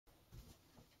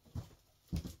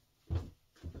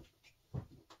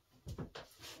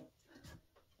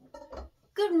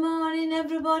Good morning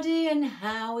everybody, and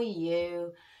how are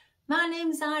you? My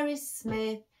name's Iris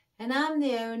Smith and I'm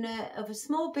the owner of a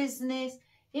small business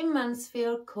in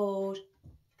Mansfield called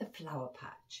The Flower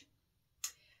Patch.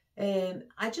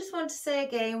 I just want to say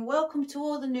again, welcome to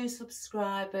all the new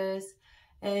subscribers,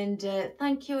 and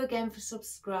thank you again for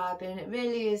subscribing. It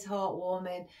really is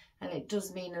heartwarming and it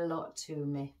does mean a lot to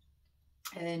me,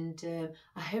 and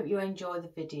I hope you enjoy the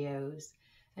videos.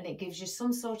 And it gives you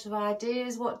some sort of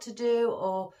ideas what to do,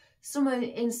 or some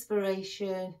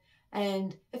inspiration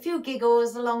and a few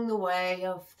giggles along the way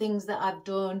of things that I've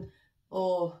done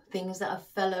or things that I've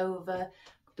fell over,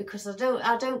 because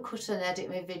I don't cut and edit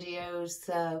my videos,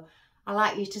 so I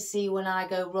like you to see when I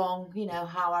go wrong, you know,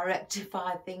 how I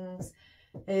rectify things.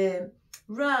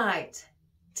 Right,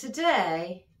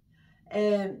 today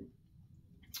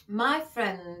my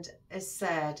friend has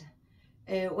said,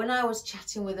 when I was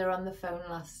chatting with her on the phone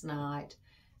last night,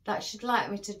 that she'd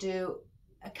like me to do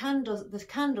the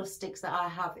candlesticks that I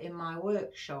have in my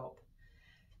workshop.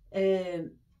 Any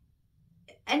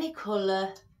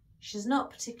colour, she's not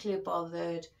particularly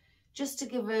bothered, just to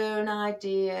give her an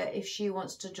idea if she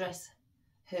wants to dress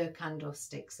her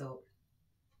candlesticks up.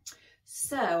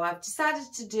 So I've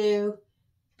decided to do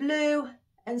blue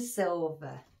and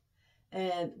silver.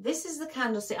 This is the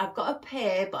candlestick. I've got a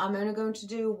pair, but I'm only going to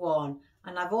do one.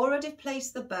 And I've already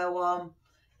placed the bow on.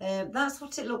 That's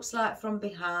what it looks like from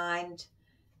behind,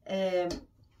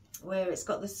 where it's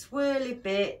got the swirly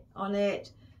bit on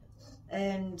it,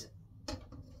 and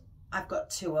I've got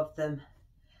two of them.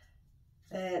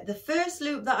 The first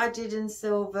loop that I did in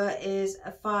silver is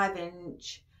a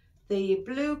 5-inch. The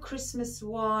blue Christmas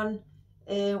one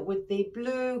with the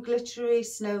blue glittery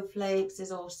snowflakes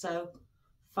is also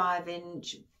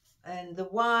 5-inch, and the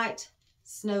white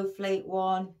snowflake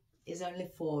one is only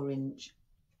 4-inch.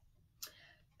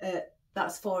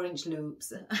 That's 4-inch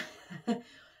loops.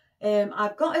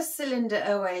 I've got a cylinder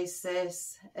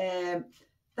oasis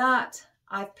that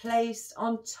I've placed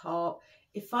on top.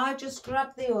 If I just grab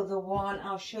the other one,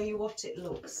 I'll show you what it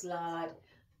looks like.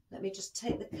 Let me just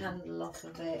take the candle off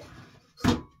of it.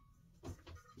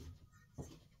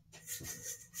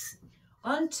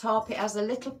 On top it has a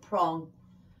little prong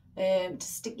to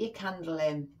stick your candle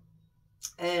in.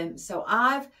 So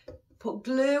I've put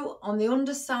glue on the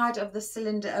underside of the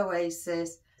cylinder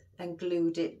oasis and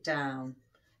glued it down.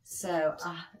 So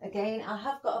again, I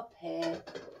have got a pair.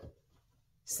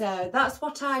 So that's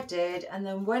what I did, and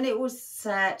then when it was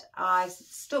set, I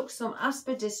stuck some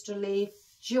aspidistra leaf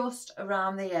just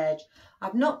around the edge.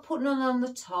 I've not put none on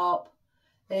the top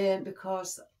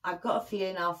because I've got a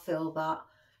feeling I'll fill that,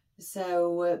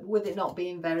 so with it not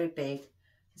being very big.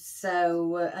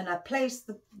 So and I placed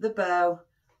the bow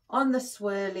on the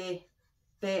swirly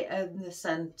bit in the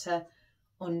centre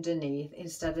underneath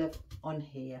instead of on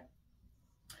here.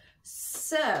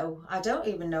 So I don't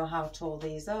even know how tall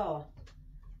these are.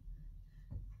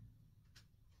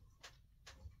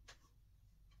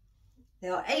 They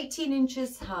are 18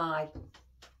 inches high.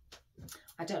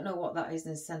 I don't know what that is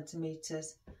in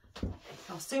centimetres.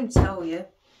 I'll soon tell you.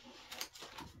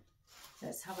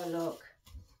 Let's have a look.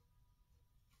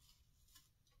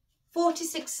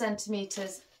 46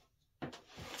 centimetres.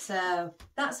 So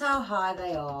that's how high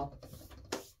they are.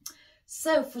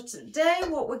 So for today,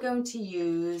 what we're going to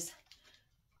use,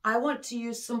 I want to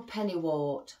use some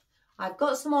pennywort. I've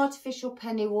got some artificial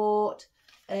pennywort,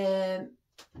 and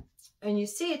you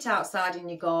see it outside in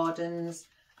your gardens,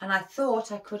 and I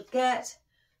thought I could get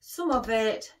some of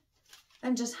it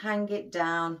and just hang it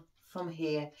down from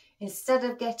here instead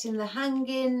of getting the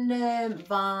hanging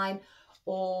vine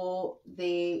or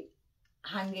the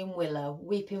hanging willow,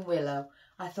 weeping willow.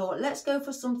 I thought, let's go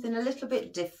for something a little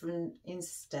bit different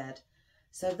instead.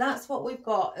 So that's what we've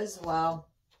got as well.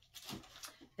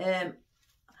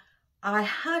 I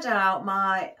had out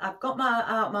I've got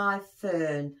my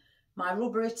fern, my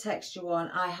rubbery texture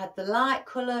one. I had the light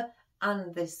colour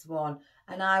and this one,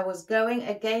 and I was going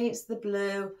against the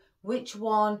blue, which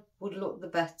one would look the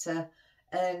better,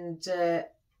 and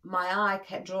my eye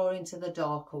kept drawing to the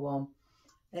darker one.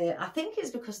 I think it's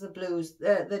because the blues,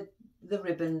 the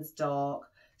ribbon's dark.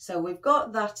 So we've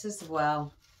got that as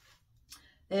well.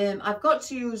 I've got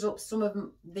to use up some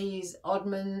of these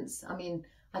oddments. I mean,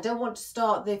 I don't want to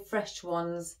start the fresh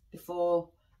ones before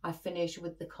I finish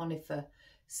with the conifer.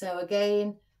 So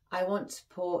again, I want to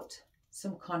put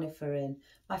some conifer in.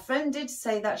 My friend did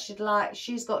say that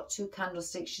she's got 2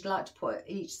 candlesticks she'd like to put at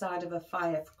each side of a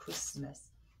fire for Christmas.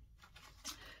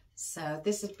 So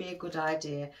this would be a good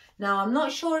idea. Now, I'm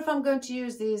not sure if I'm going to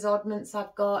use these oddments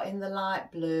I've got in the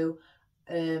light blue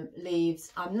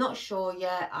leaves. I'm not sure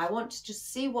yet. I want to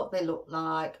just see what they look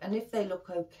like, and if they look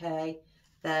okay,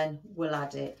 then we'll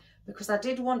add it, because I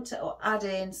did want to add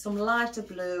in some lighter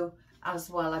blue as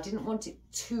well. I didn't want it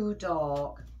too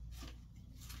dark.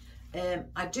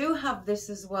 I do have this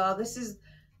as well. This is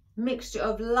mixture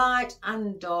of light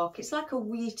and dark. It's like a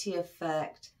wheaty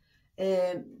effect.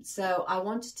 So I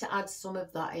wanted to add some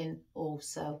of that in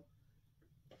also.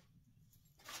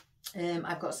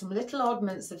 I've got some little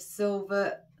oddments of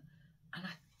silver, and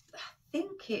I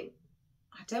think it,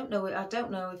 I don't know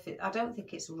if it, I don't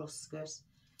think it's ruscus,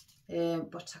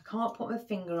 but I can't put my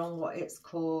finger on what it's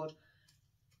called.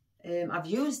 I've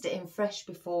used it in fresh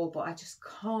before, but I just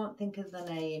can't think of the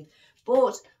name.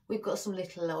 But we've got some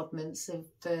little oddments of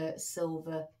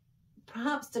silver,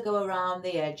 perhaps to go around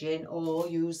the edging or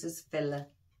use as filler.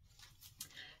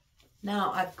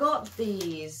 Now I've got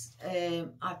these,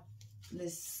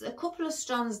 there's a couple of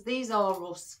strands, these are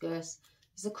ruscus.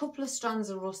 There's a couple of strands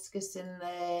of ruscus in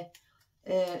there,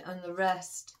 and the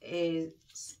rest is,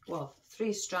 well,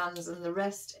 3 strands, and the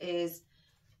rest is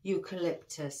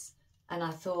eucalyptus. And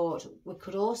I thought we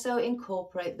could also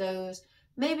incorporate those,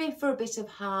 maybe for a bit of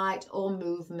height or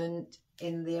movement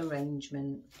in the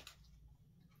arrangement.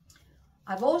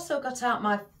 I've also got out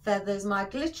my feathers, my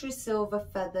glittery silver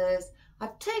feathers.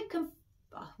 I've taken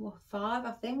 5,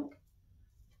 I think.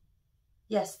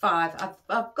 Yes, 5.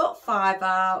 I've got 5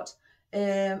 out.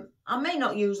 I may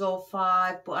not use all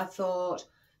 5, but I thought,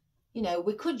 you know,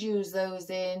 we could use those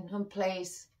in and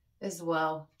place as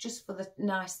well, just for the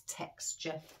nice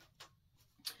texture.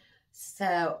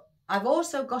 So I've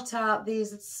also got out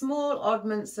these small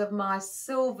oddments of my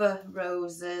silver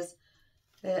roses.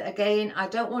 Again, I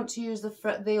don't want to use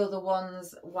the other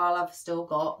ones while I've still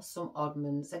got some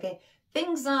oddments. Again,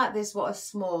 things like this, what are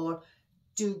small,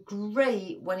 do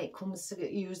great when it comes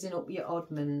to using up your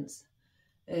oddments.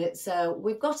 So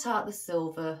we've got out the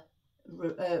silver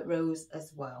rose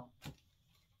as well.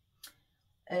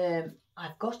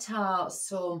 I've got out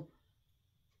some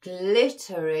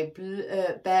glittery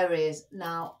berries.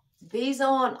 Now these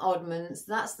aren't oddments,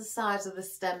 that's the size of the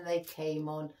stem they came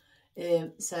on.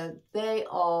 So they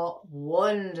are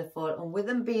wonderful, and with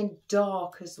them being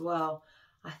dark as well,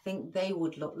 I think they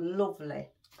would look lovely.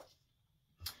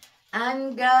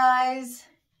 And guys,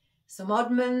 some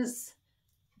oddments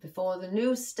before the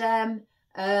new stem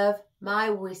of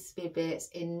my wispy bits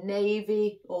in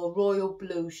navy, or royal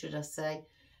blue should I say,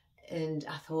 and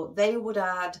I thought they would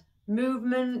add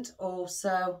movement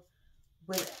also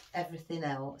with everything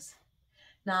else.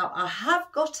 Now I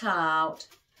have got out,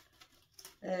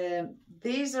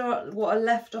 these are what are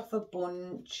left off a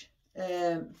bunch,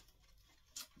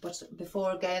 but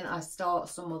before again I start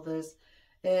some others,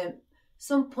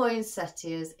 some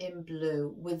poinsettias in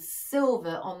blue with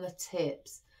silver on the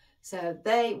tips, so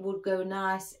they would go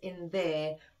nice in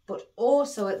there. But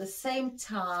also at the same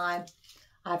time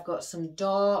I've got some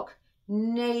dark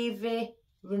navy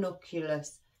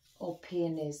ranunculus, or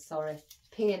peonies, sorry,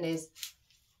 peonies.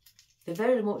 They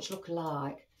very much look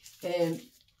alike,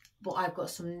 but I've got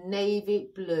some navy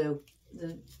blue,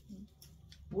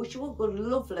 which will go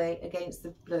lovely against the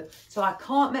blue. So I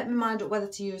can't make my mind up whether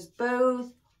to use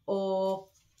both or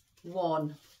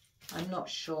one. I'm not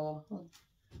sure.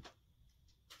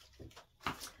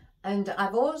 And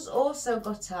I've also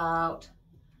got out,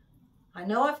 I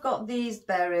know I've got these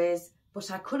berries, but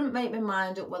I couldn't make my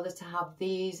mind up whether to have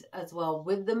these as well,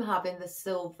 with them having the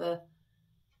silver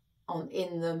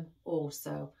in them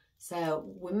also. So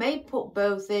we may put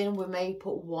both in, we may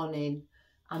put one in.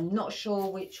 I'm not sure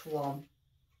which one.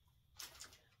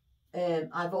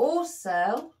 I've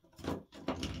also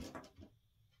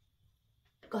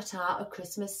got out a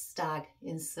Christmas stag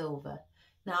in silver.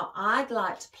 Now I'd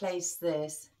like to place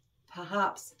this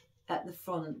perhaps at the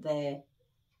front there,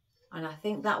 and I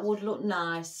think that would look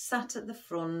nice sat at the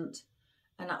front,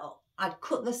 and I'd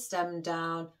cut the stem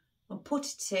down and put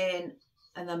it in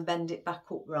and then bend it back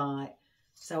upright.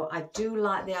 So I do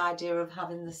like the idea of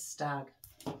having the stag.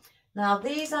 Now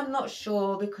these I'm not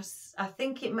sure, because I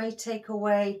think it may take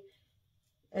away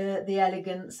the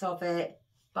elegance of it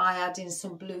by adding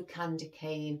some blue candy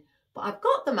cane. But I've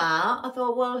got them out. I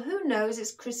thought, well, who knows,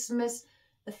 it's Christmas,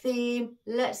 a theme,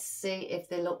 let's see if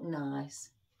they look nice.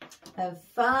 And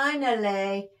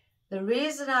finally, the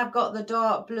reason I've got the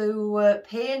dark blue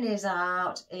peonies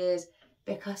out is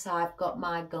because I've got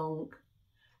my Gonk.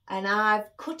 And I've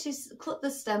cut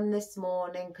the stem this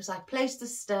morning, because I placed the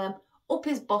stem up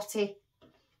his body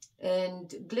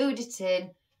and glued it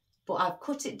in. But I've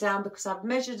cut it down because I've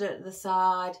measured at the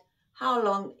side how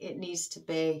long it needs to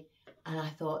be. And I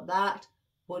thought that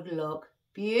would look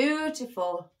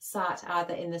beautiful sat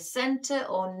either in the centre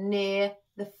or near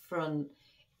the front.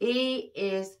 He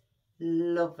is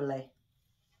lovely.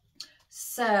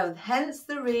 So hence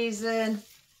the reason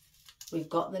we've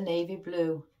got the navy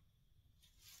blue.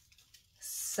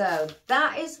 So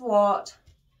that is what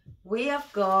we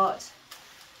have got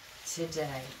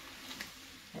today.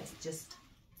 Let's just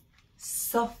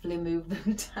softly move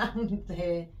them down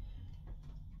there.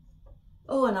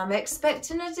 Oh, and I'm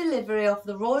expecting a delivery off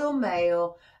the Royal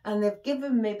Mail, and they've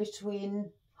given me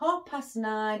between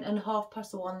 9:30 and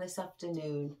 1:30 this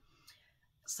afternoon.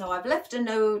 So I've left a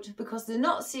note because they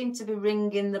not seem to be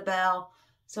ringing the bell.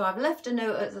 So I've left a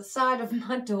note at the side of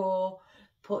my door,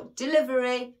 put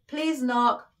delivery, please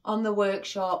knock on the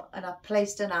workshop, and I've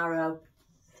placed an arrow.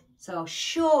 So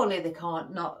surely they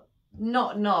can't not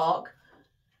knock.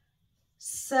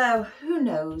 So who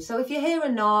knows? So if you hear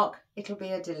a knock, it'll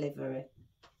be a delivery.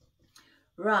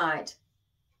 Right,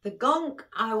 the gonk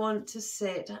I want to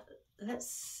sit, let's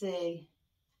see.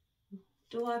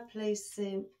 Do I place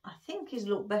him? I think he's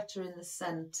looked better in the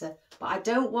centre, but I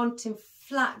don't want him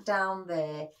flat down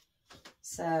there.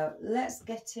 So let's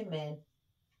get him in.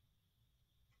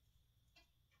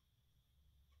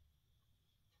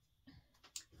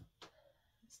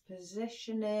 Let's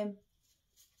position him.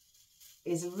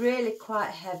 He's really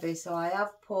quite heavy, so I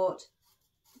have put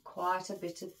quite a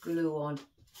bit of glue on.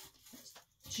 Let's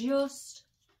just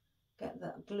get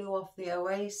that glue off the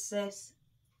Oasis.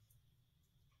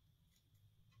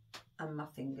 And my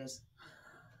fingers.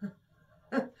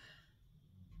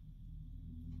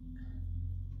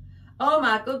 Oh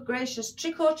my good gracious,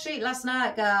 trick or treat last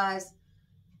night, guys.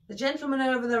 The gentleman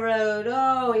over the road,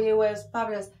 oh, he was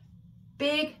fabulous.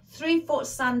 Big 3-foot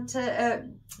Santa,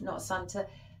 not Santa,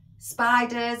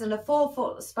 spiders, and a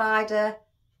 4-foot spider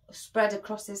spread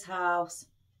across his house.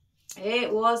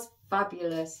 It was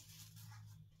fabulous.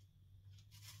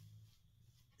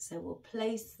 So we'll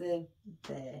place them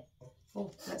there.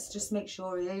 Oh, let's just make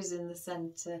sure he is in the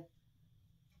centre,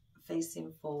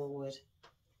 facing forward.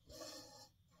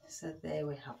 So there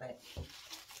we have it.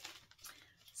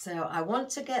 So I want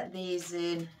to get these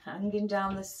in, hanging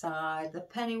down the side, the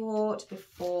pennywort,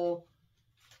 before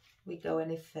we go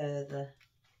any further.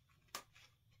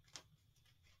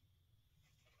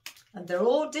 And they're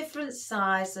all different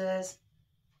sizes.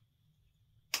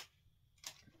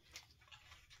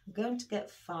 I'm going to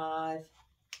get 5.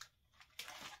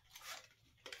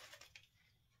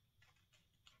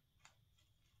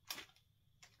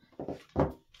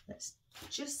 Let's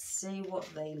just see what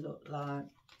they look like.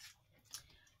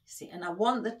 See, and I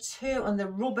want the 2 and the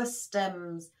rubber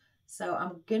stems, so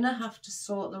I'm gonna have to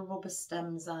sort the rubber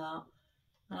stems out.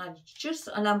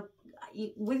 And I'm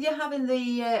with you having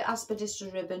the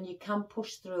aspidistra ribbon, you can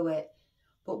push through it,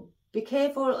 but be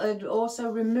careful and also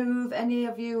remove, any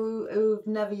of you who've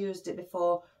never used it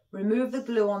before, remove the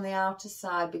glue on the outer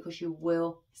side because you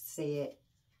will see it.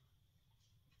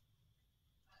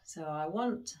 So I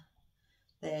want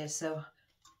there, so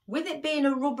with it being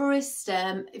a rubbery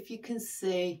stem, if you can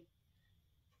see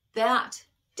that,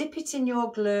 dip it in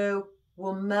your glue,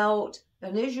 will melt,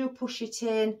 and as you push it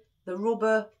in, the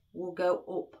rubber will go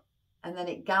up and then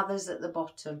it gathers at the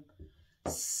bottom.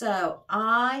 So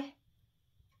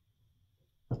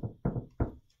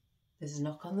there's a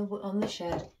knock on the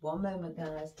shed. One moment,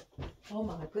 guys. Oh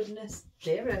my goodness,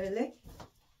 dear early.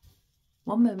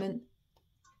 One moment.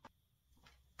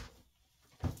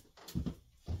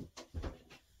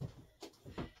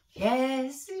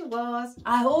 Yes, it was.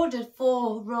 I ordered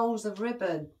 4 rolls of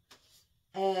ribbon.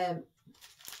 2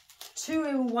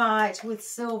 in white with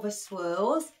silver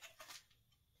swirls.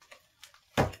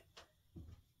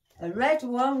 A red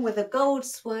one with a gold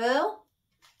swirl.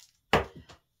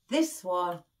 This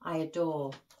one I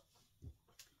adore.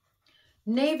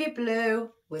 Navy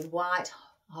blue with white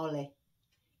holly.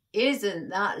 Isn't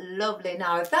that lovely?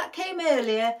 Now, if that came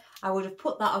earlier, I would have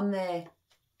put that on there.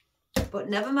 But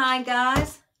never mind,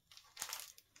 guys.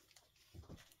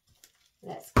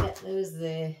 Let's get those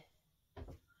there.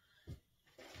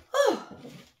 Oh,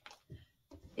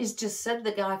 he's just said,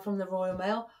 the guy from the Royal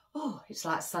Mail, oh, it's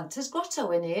like Santa's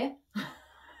grotto in here.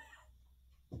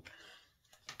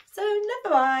 So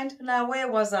never mind. Now,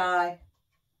 where was I?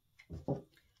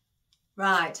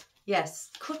 Right, yes,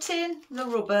 cutting the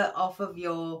rubber off of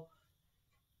your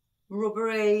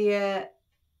rubbery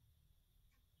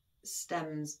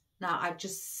stems. Now, I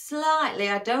just slightly,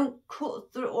 I don't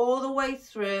cut through all the way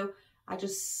through. I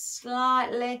just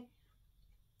slightly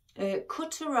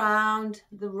cut around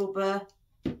the rubber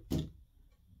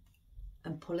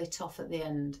and pull it off at the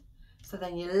end. So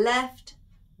then you're left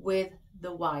with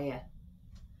the wire.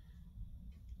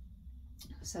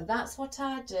 So that's what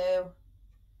I do.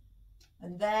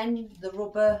 And then the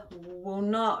rubber will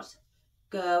not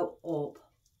go up.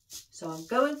 So I'm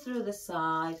going through the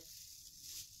side.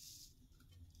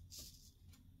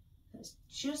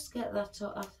 just get that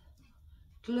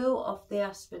glue off the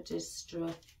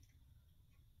aspidistra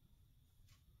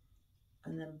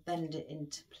and then bend it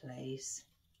into place.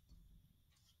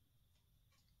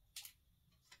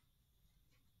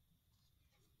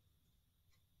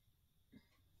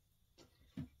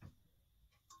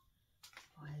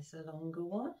 Where's the longer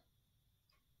one?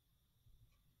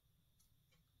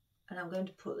 And I'm going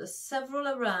to put the several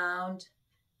around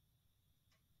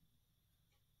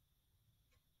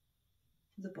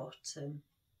the bottom.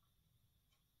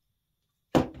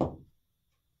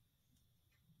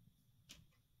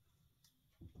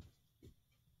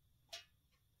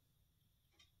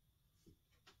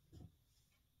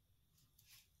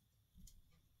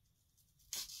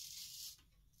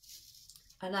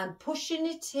 And I'm pushing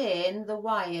it in the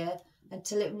wire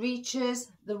until it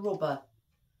reaches the rubber,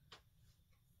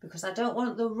 because I don't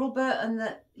want the rubber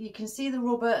and you can see the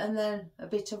rubber and then a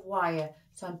bit of wire.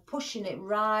 So I'm pushing it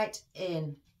right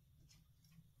in.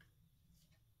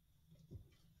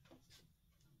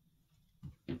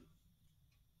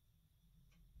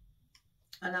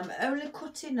 And I'm only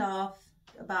cutting off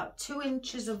about 2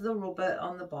 inches of the rubber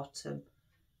on the bottom.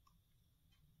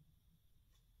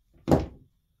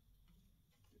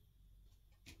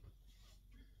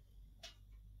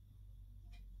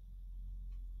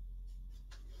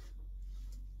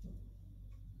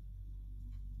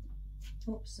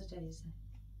 Oops, a daisy.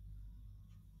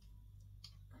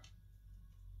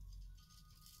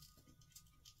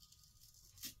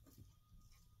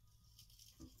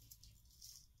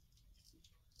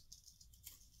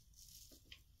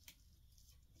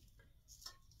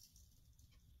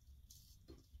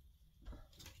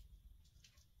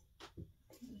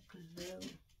 Glue.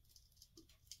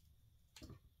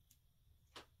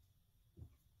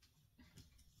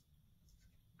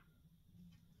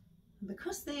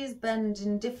 Because these bend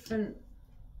in different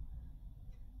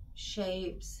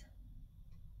shapes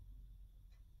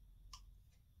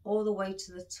all the way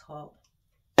to the top,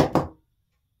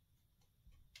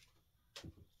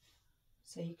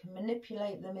 so you can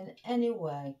manipulate them in any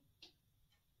way.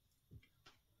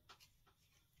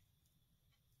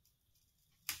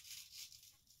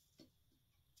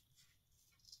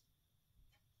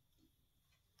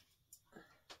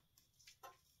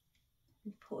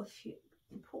 And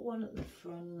put one at the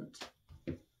front.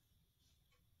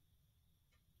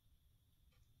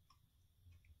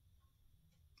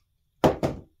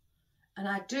 And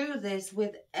I do this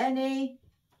with any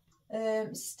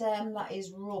stem that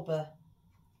is rubber.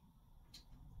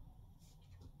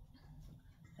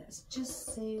 Let's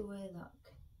just see where that,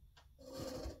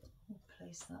 we'll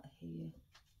place that here.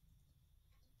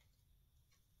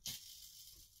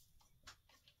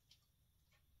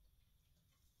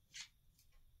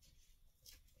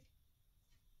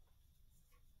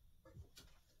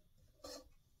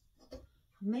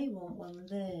 I may want one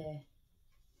there.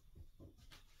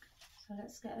 So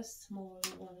let's get a smaller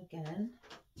one again.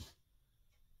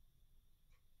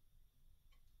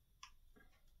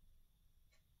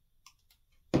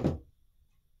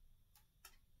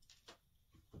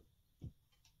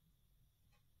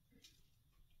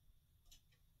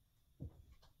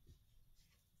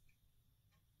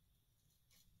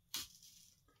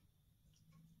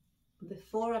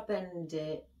 Before I bend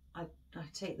it, I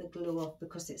take the glue off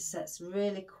because it sets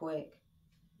really quick.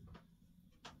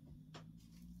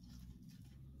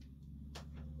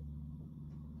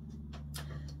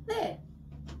 There.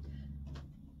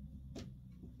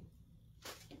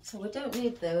 So we don't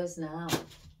need those now.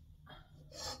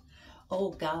 Oh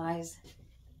guys,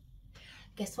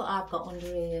 guess what I've got under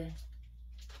here?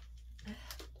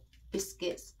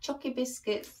 Biscuits, chocky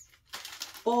biscuits,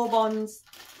 Bourbons,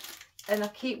 and I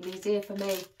keep these here for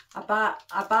me.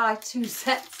 I buy 2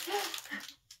 sets,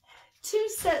 2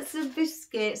 sets of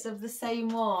biscuits of the same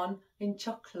one in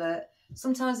chocolate.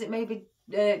 Sometimes it may be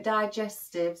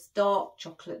digestives, dark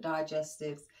chocolate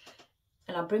digestives,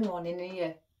 and I bring one in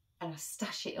here and I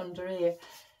stash it under here,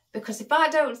 because if I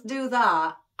don't do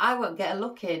that, I won't get a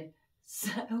look in.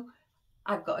 So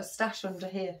I've got a stash under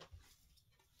here.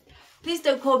 Please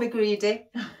don't call me greedy.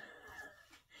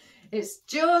 It's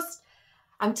just,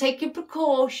 I'm taking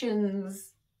precautions.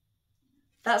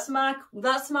 That's my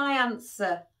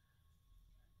answer.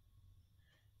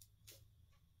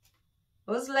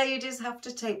 Us ladies have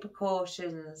to take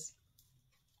precautions.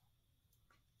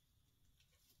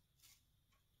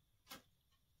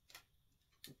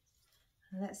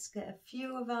 Let's get a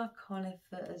few of our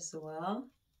conifer as well.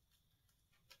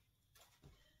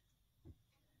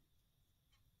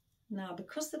 Now,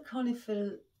 because the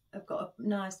conifer have got a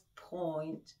nice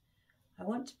point, I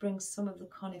want to bring some of the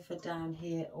conifer down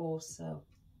here also.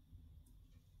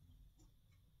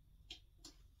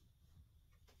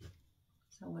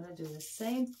 So I'm going to do the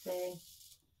same thing,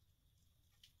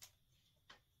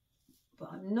 but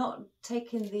I'm not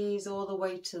taking these all the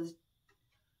way to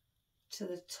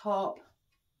the top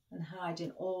and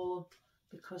hiding all,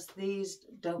 because these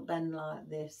don't bend like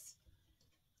this.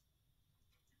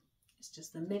 It's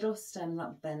just the middle stem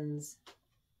that bends.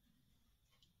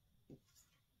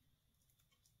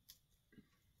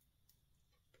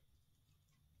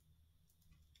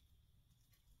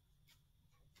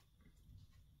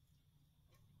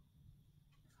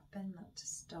 Bend that to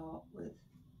start with.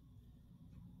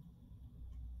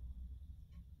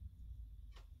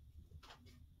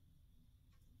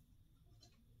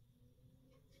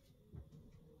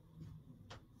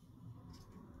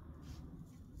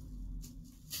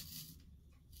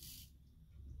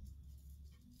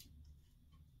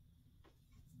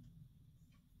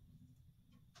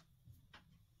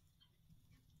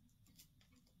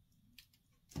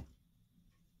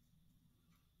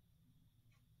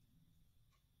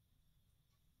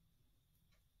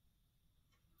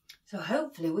 So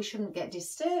hopefully we shouldn't get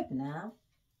disturbed now,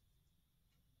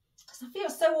 because I feel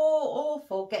so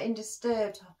awful getting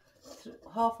disturbed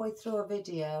halfway through a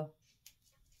video.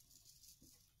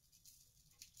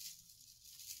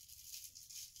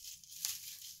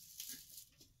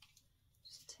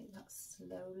 Just take that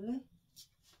slowly.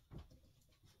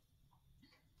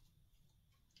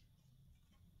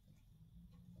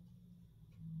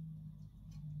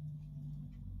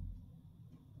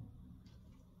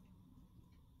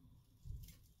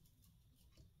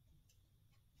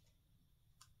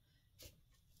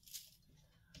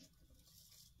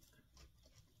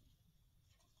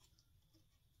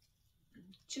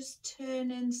 Just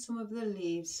turn in some of the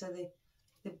leaves so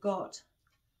they've got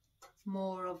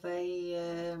more of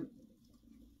a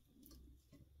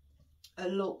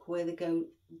look where they go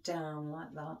down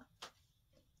like that,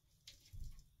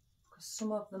 because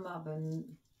some of them haven't.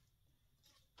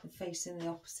 They're facing the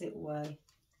opposite way.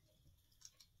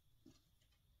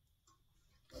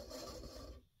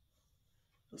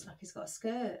 Looks like he's got a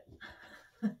skirt.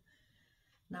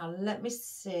 Now let me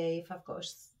see if I've got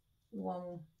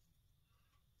one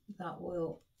that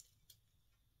will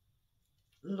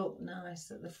look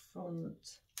nice at the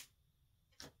front.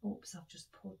 Oops, I've just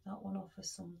pulled that one off or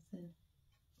something.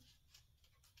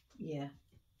 Yeah.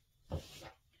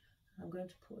 I'm going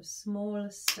to put a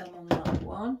smaller stem on that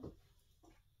one.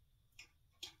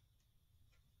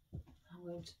 I'm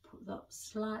going to put that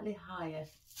slightly higher.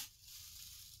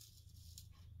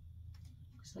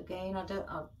 Because again,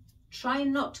 I'm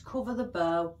trying not to cover the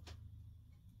bow.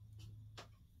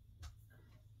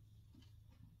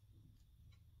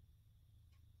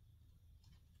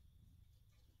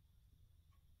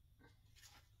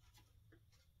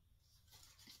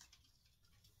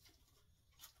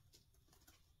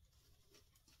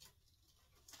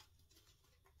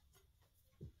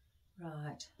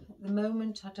 Right, at the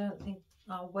moment I don't think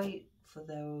I'll wait for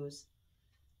those.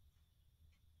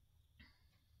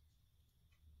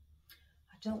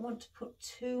 I don't want to put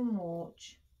too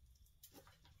much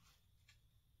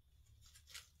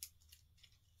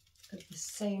of the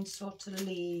same sort of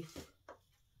leaf.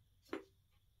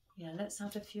 Yeah, let's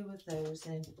add a few of those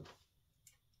in.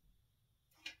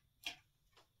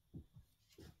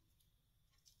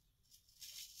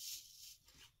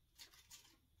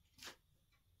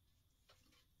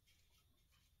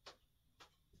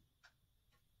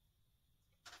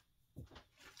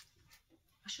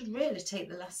 I should really take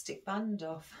the elastic band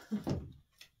off.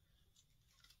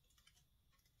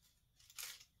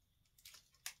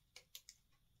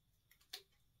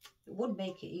 It would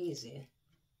make it easier.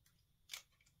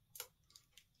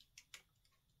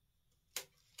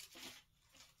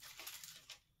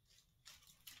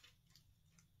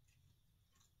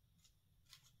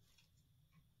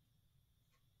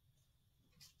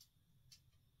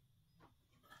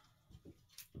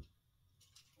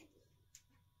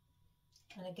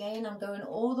 And again, I'm going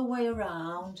all the way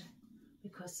around,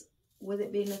 because with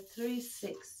it being a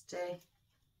 360,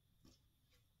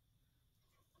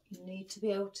 you need to be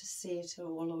able to see it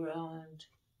all around.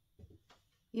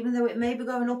 Even though it may be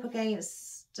going up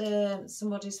against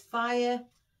somebody's fire,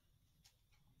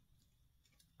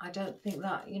 I don't think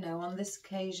that, you know, on this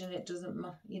occasion it doesn't,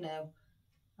 you know,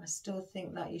 I still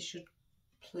think that you should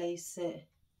place it,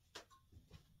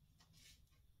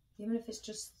 even if it's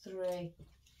just 3.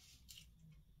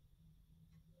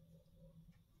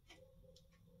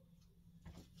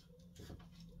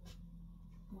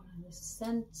 One in the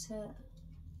centre.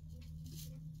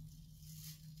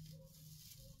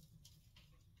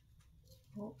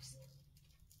 Oops.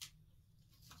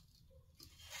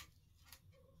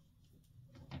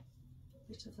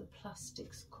 Bit of the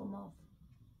plastics come off.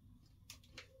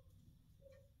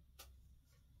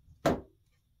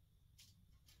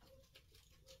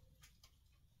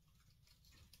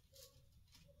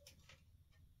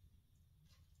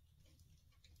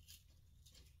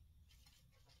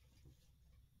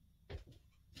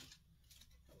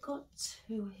 got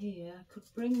two here. I could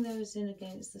bring those in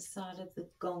against the side of the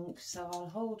gonk, so I'll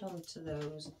hold on to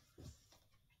those.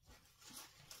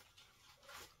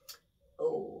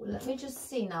 Oh, let me just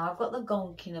see now. I've got the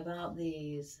gonk in about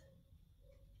these.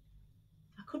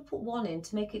 I could put one in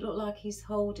to make it look like he's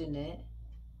holding it.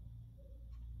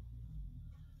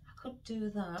 I could do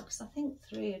that because I think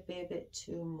 3 would be a bit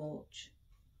too much.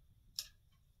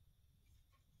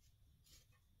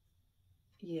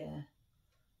 Yeah.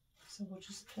 So we'll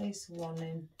just place one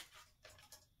in.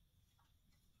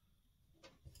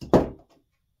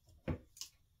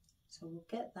 So we'll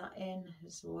get that in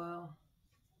as well.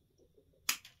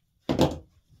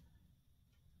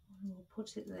 We'll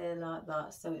put it there like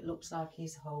that so it looks like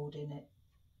he's holding it.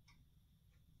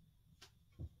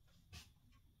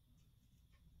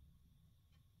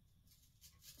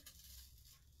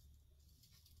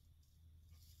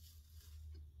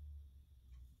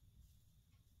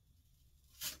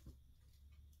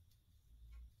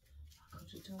 I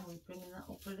could have done with bringing that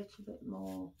up a little bit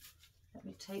more. Let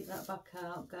me take that back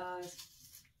out, guys,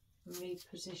 and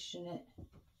reposition it.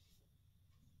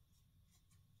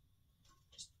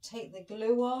 Just take the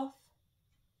glue off.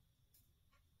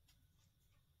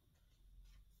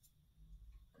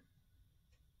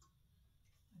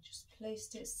 I just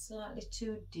placed it slightly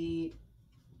too deep.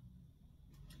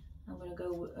 I'm going to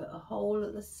go at a hole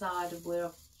at the side of where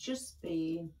I've just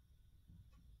been.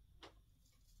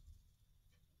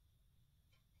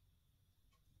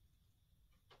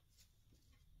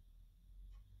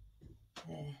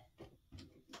 There.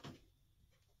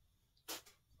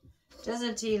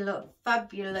 Doesn't he look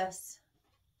fabulous?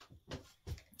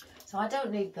 So I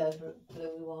don't need those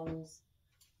blue ones.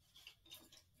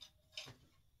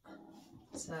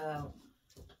 So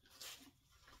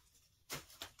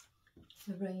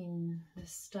the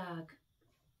stag,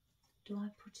 do I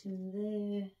put him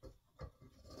there?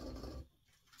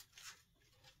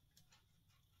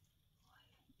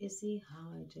 Is he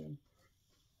hiding?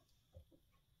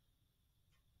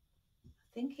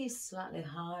 I think he's slightly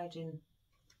hiding.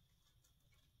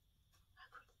 I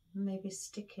could maybe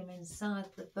stick him inside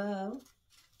the bow.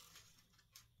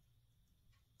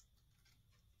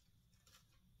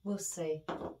 We'll see.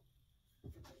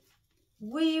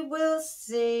 We will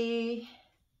see.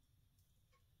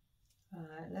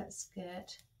 Right, let's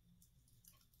get,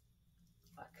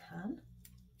 if I can.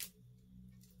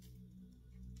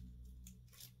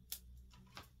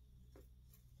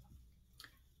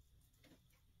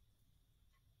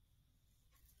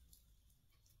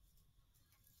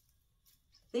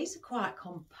 These are quite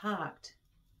compact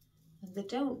and they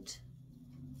don't,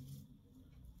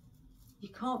 you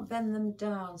can't bend them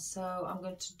down, so I'm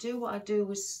going to do what I do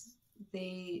with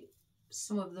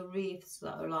some of the wreaths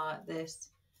that are like this.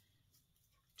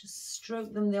 Just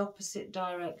stroke them the opposite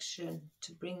direction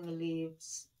to bring the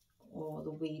leaves, or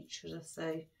the wheat should I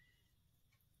say,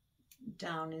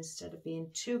 down instead of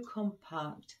being too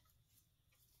compact.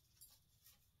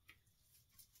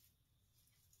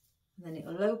 And then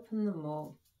it'll open them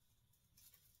up.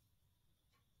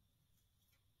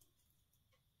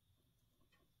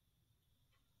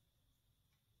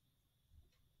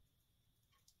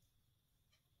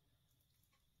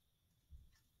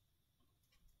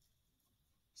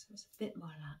 So it's a bit more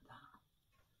like that.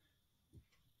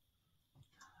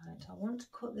 Right, I want to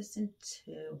cut this in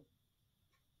two.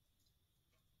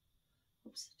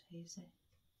 Oops, daisy.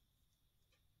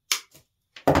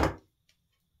 I'm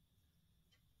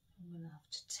going to have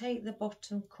to take the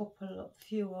bottom couple,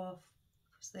 few off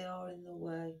because they are in the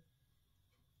way.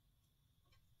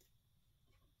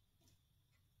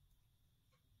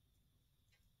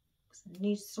 Because I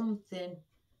need something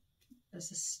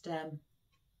as a stem.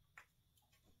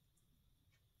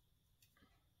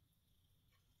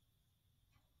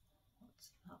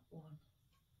 That one.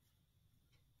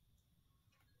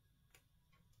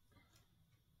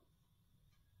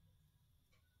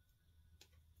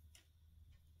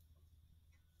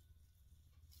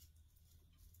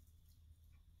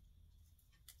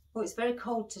 Oh, it's very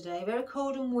cold today, very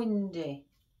cold and windy.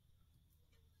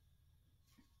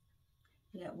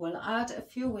 Yeah, we'll add a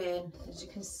few in, as you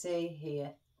can see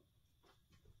here.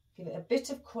 Give it a bit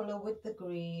of colour with the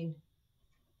green.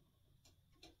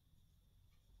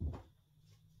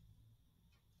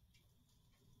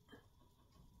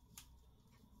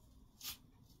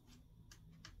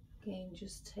 Again,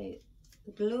 just take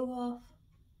the glue off.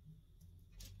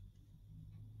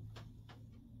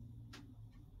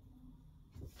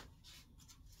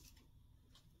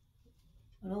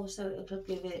 And also it'll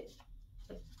give it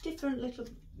a different little,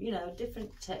 you know, different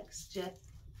texture.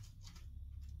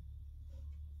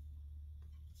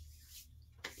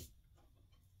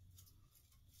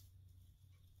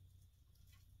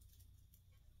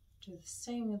 do the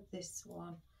same with this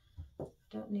one.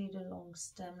 Don't need a long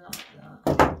stem like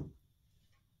that.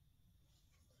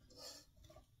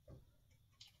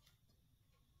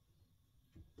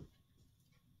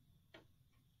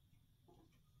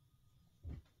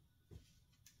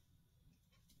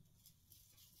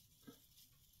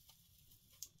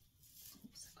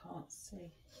 Oops, I can't see.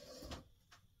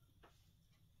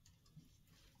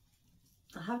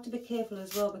 I have to be careful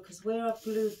as well, because where I've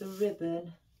glued the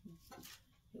ribbon,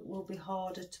 it will be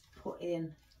harder to put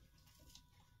in.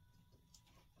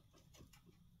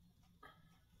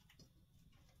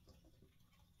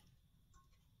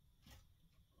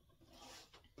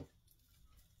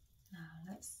 Now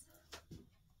let's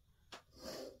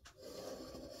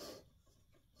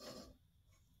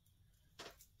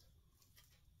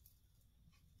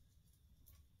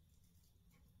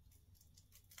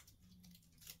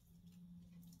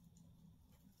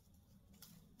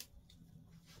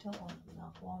don't want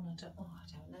that one. I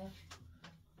don't know.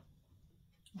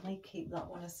 I may keep that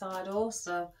one aside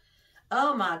also.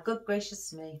 Oh my good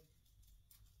gracious me.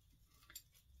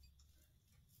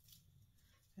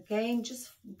 Again,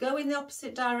 just go in the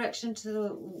opposite direction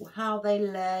to how they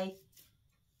lay,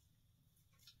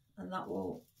 and that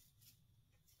will,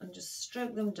 and just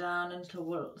stroke them down until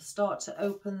we'll start to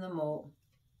open them up.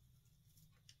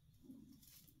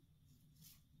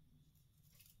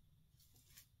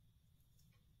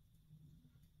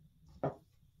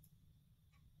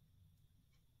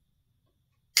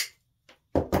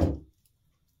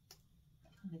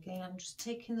 Again, I'm just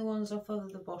taking the ones off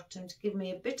of the bottom to give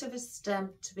me a bit of a stem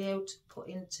to be able to put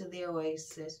into the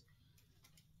oasis.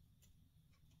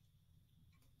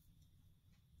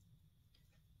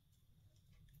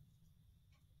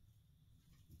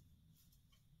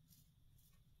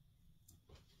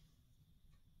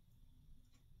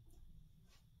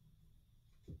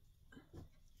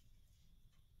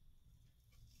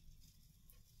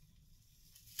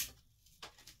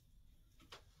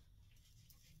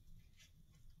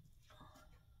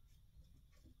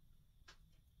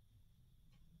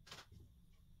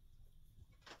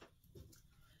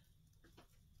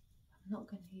 I'm not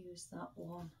going to use that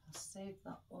one, I'll save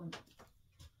that one.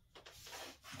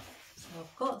 So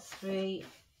I've got 3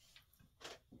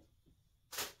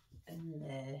 in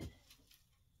there.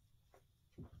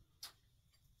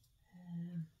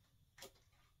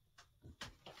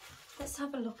 Let's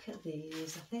have a look at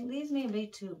these. I think these may be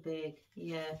too big.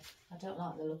 Yeah, I don't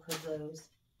like the look of those.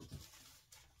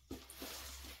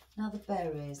 Now the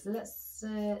berries. Let's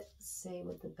see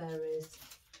with the berries.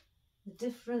 The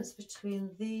difference between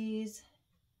these.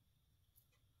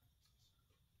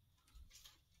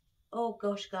 Oh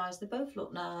gosh, guys, they both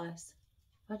look nice.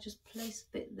 If I just place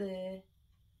a bit there.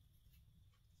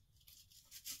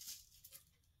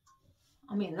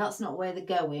 I mean, that's not where they're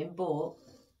going, but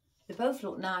they both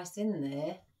look nice in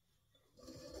there.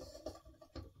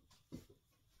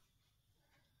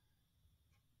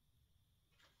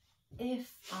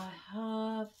 If I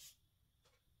have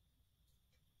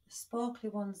the sparkly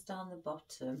ones down the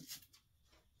bottom,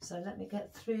 so let me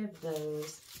get 3 of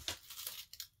those.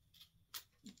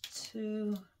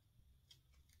 2,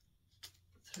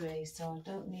 3, so I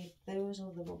don't need those,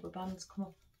 or the rubber bands come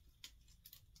up.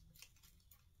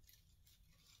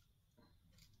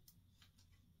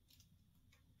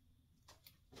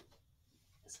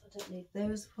 So I don't need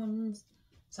those ones.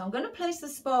 So I'm going to place the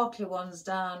sparkly ones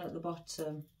down at the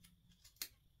bottom,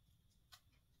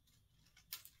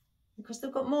 because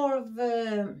they've got more of,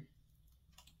 they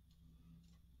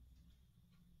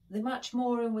match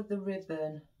more in with the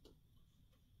ribbon.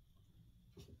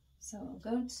 So I'm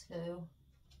going to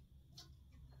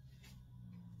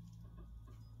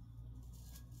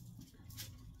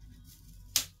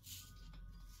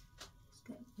let's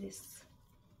get this.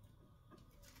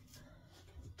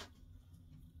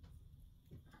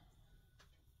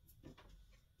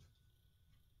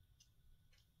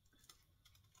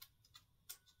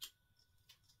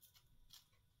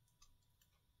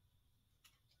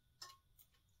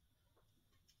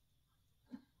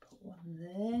 Put one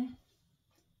there.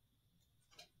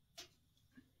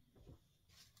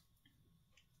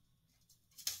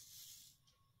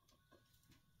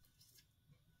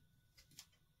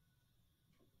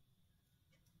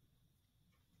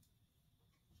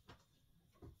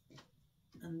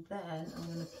 And then I'm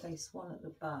going to place one at the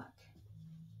back.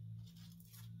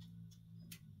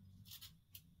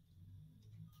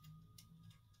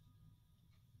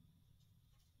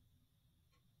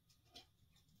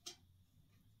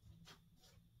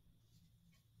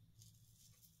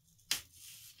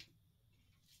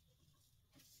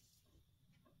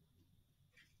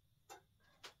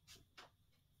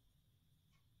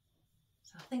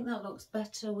 So I think that looks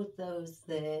better with those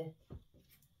there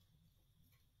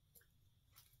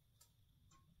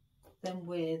than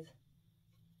with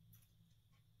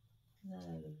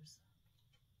those.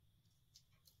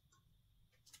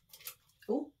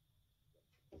 Oh,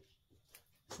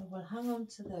 so we'll hang on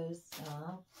to those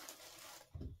now.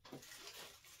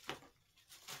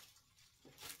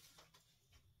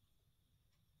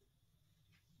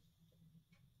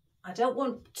 I don't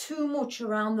want too much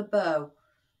around the bow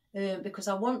because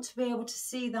I want to be able to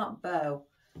see that bow.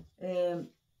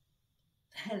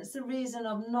 Hence the reason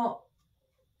I've not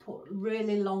put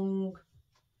really long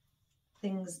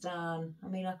things down. I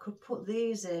mean, I could put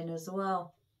these in as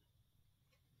well,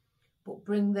 but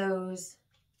bring those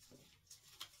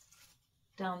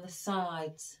down the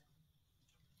sides.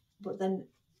 But then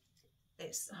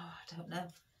it's, oh, I don't know.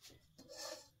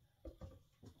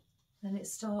 Then it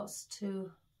starts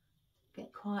to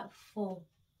get quite full.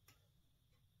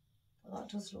 Well, that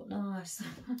does look nice.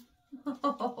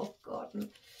 Oh God,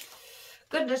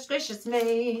 goodness gracious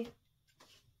me.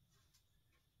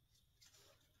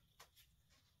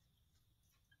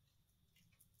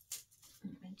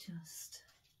 Let me just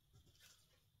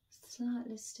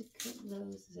slightly stick up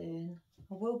those in.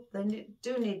 I will, they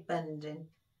do need bending.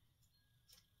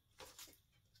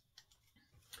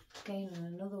 Again,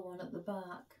 and another one at the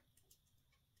back.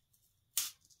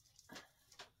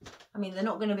 I mean, they're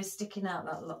not going to be sticking out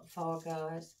that far,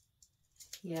 guys.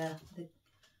 Yeah,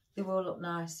 they will look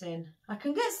nice in. I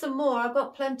can get some more. I've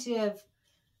got plenty of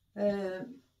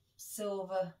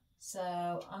silver,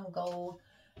 so, and gold,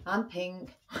 and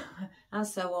pink, and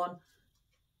so on.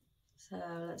 So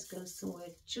let's go somewhere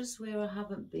just where I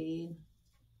haven't been.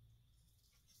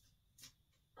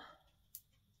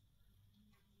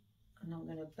 And I'm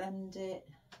going to bend it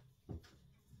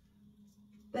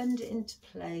into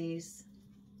place.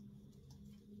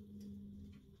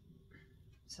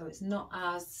 So it's not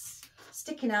as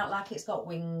sticking out like it's got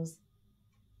wings.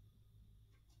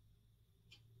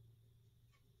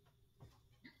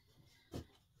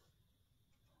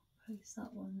 Place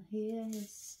that one here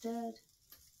instead.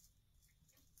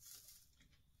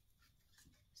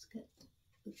 Let's get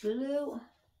the blue.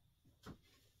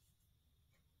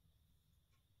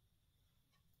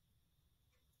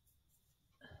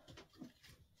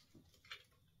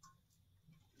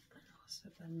 Also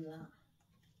bend that.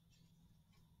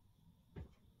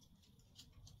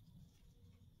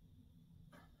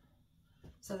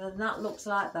 So then that looks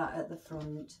like that at the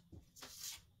front.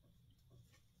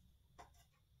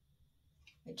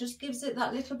 It just gives it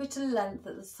that little bit of length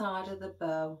at the side of the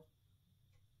bow.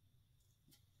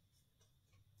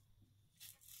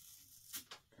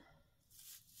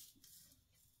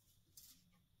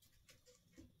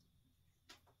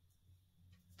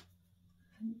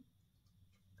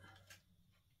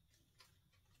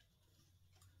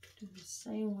 Do the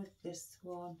same with this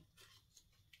one.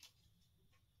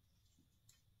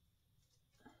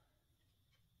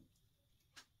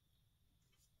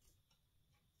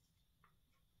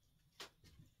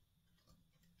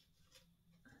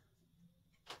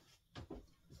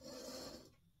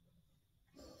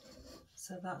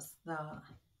 So that's that.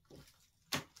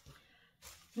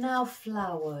 Now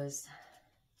flowers.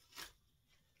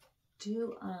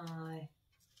 Do I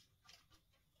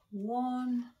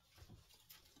 1,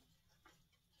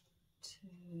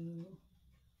 2,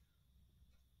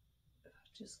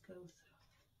 just go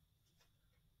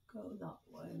that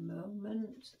way a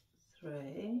moment,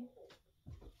 3.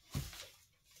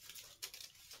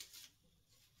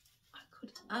 I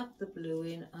could add the blue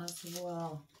in as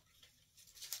well.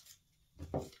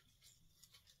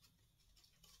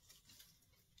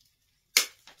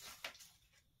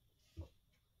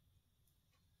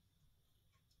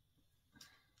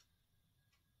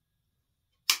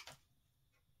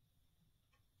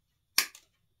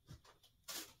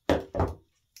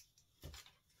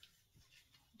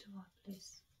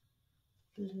 This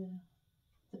blue.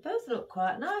 They both look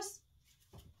quite nice.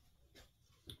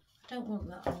 I don't want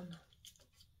that one.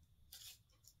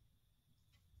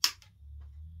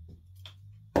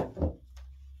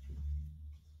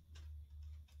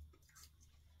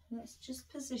 Let's just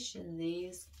position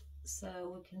these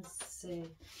so we can see.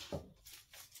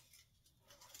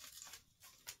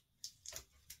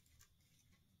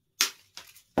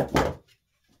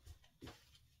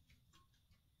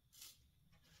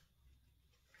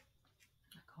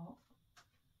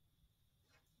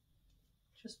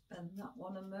 Just bend that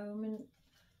one a moment.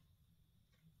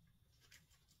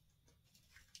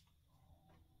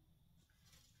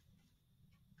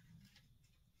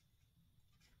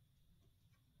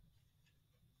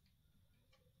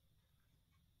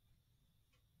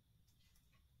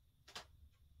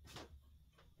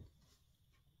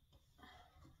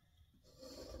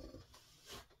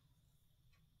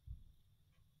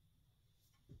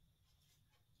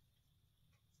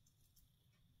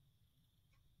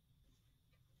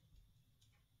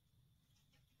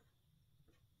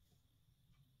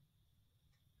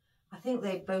 think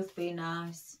they'd both be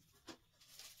nice.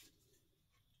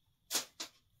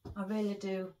 I really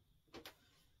do.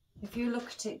 If you look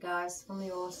at it, guys, from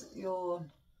your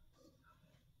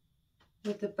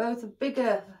with the both a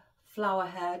bigger flower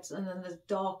heads and then the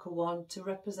darker one to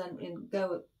represent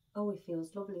oh, it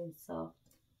feels lovely and soft,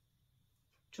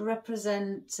 to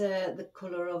represent the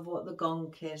colour of what the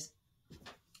gonk is.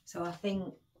 So I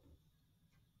think,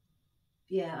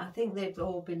 yeah, I think they'd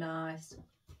all be nice.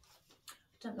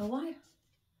 I don't know why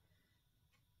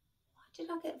did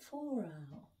I get 4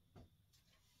 out?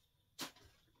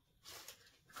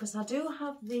 Because I do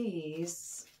have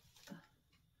these,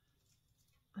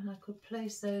 and I could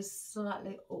place those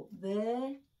slightly up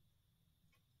there.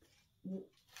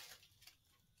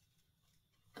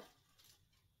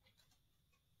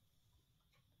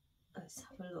 Let's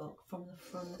have a look from the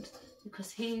front,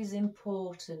 because he's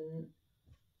important.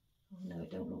 Oh no, it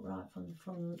don't look right from the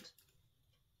front.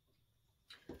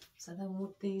 So then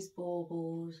would these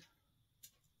baubles,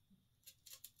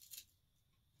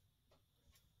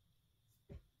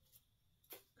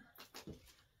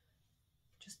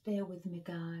 just bear with me,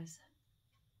 guys.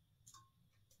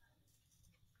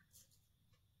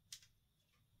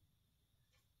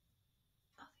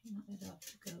 I think that would have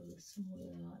to go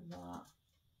somewhere like that.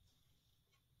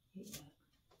 Yeah.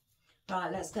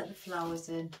 Right, let's get the flowers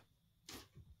in.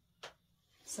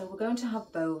 So we're going to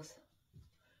have both.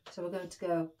 So we're going to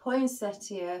go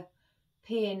poinsettia,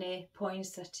 peony,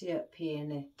 poinsettia,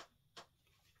 peony.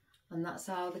 And that's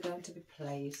how they're going to be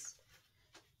placed.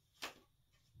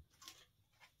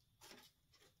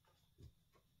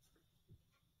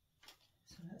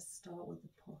 So let's start with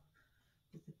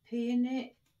the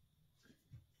peony.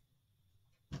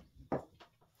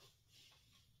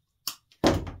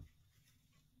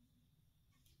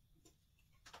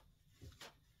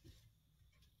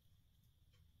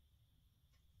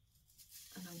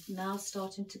 Now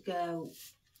starting to go,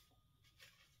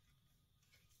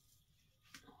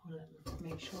 let me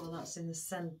make sure that's in the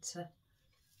centre.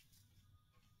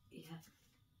 Yeah.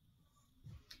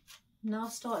 Now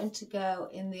starting to go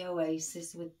in the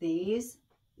oasis with these.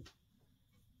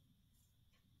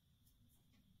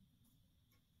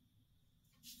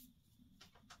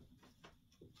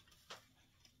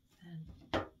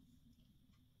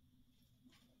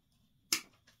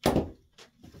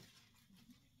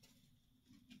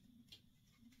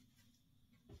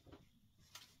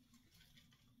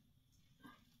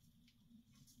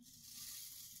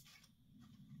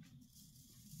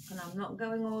 And I'm not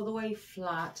going all the way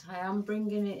flat, I am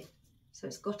bringing it so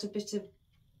it's got a bit of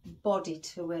body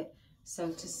to it, so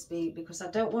to speak, because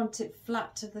I don't want it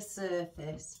flat to the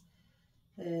surface.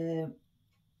 It'll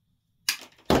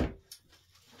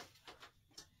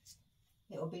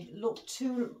look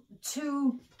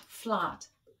too flat,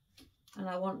 and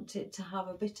I want it to have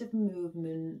a bit of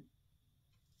movement.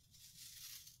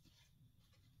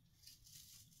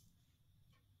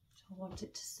 So I want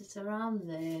it to sit around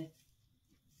there.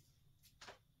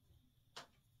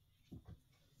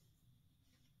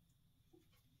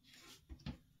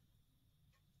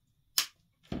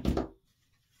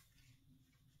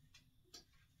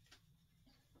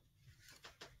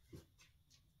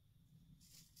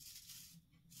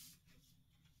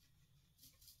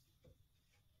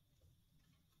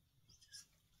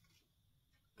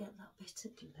 Get that bit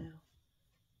of glue.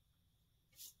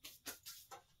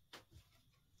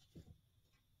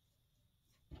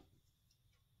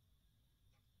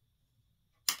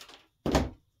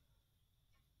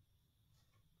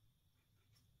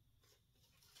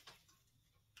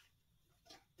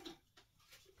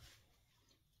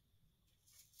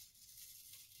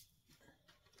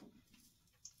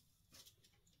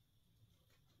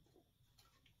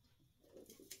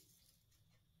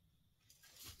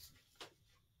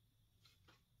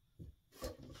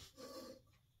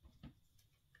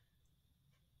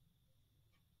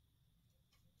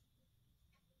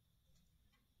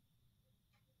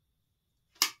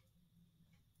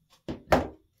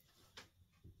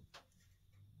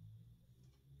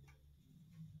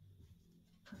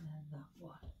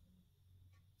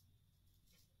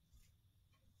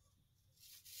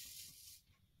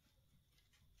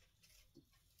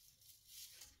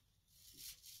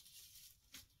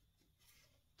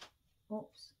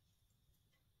 Oops.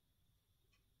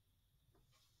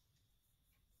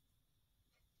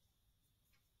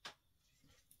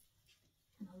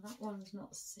 Now that one's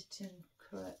not sitting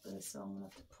correctly, so I'm going to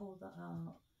have to pull that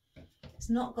out. It's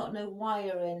not got no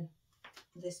wire in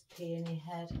this peony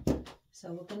head,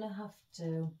 so we're going to have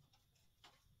to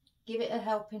give it a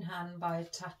helping hand by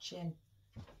attaching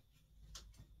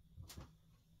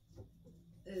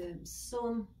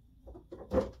some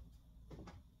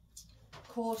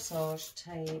corsage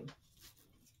tape.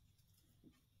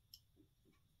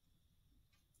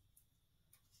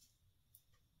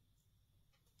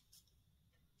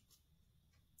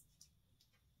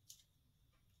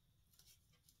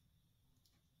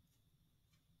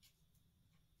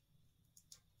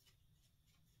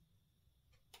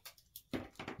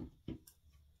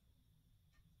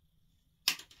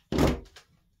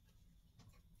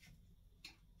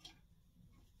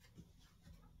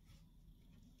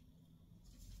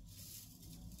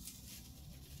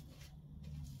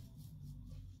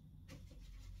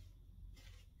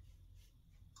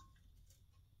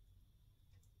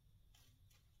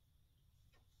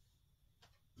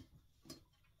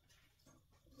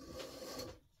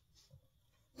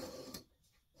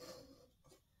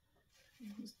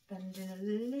 Just bending a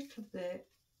little bit.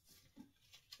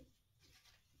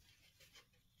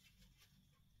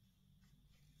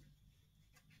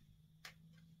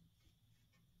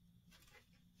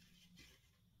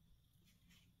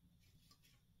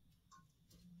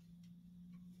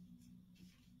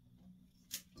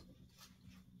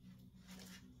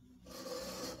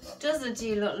 Doesn't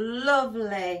he look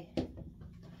lovely?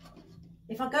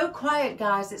 If I go quiet,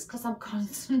 guys, it's because I'm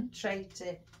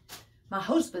concentrating. My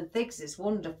husband thinks it's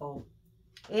wonderful.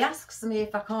 He asks me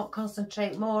if I can't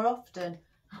concentrate more often.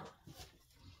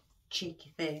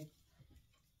 Cheeky thing.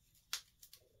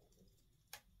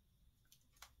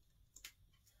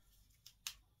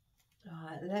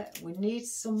 Right, we need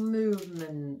some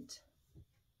movement.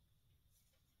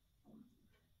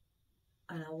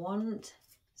 And I want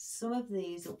some of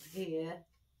these up here.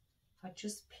 If I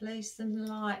just place them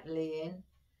lightly in.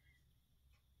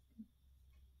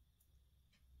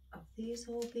 Have these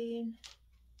all been?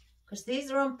 Because these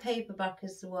are on paperback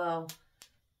as well.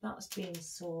 That's been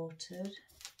sorted.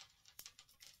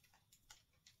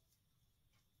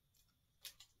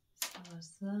 So there's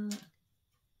that.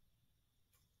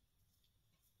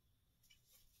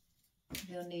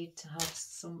 They'll need to have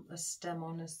a stem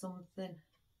on or something.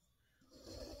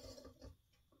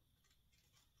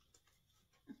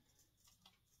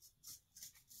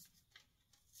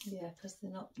 Yeah, because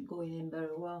they're not going in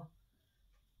very well.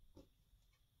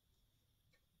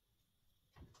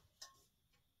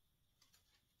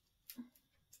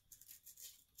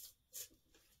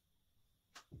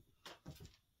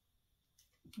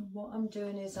 What I'm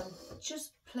doing is I'm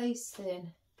just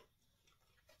placing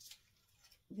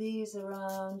these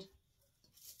around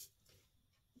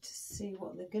to see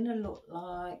what they're going to look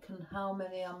like and how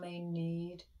many I may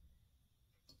need.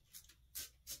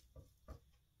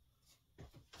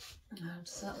 Now,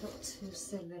 does that look too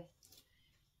silly?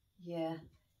 Yeah,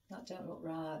 that don't look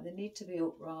right. They need to be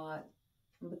upright,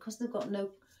 and because they've got no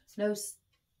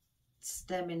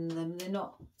stem in them, they're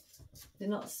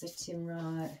not sitting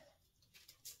right.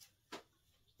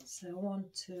 So 1,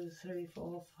 2, 3,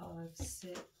 4, 5,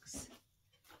 6.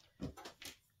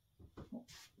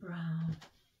 Brown.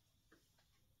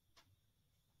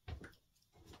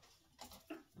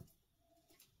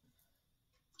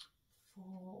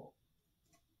 4.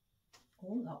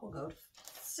 Oh, that will go to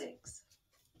 6.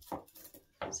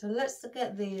 So let's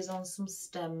get these on some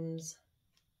stems.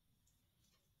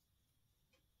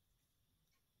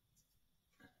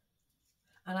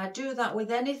 And I do that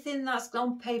with anything that's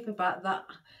on paperback, that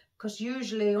because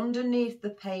usually underneath the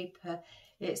paper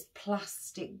it's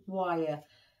plastic wire,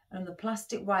 and the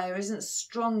plastic wire isn't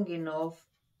strong enough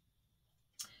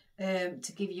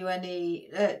to give you any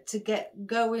to get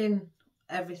going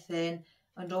everything,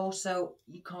 and also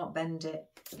you can't bend it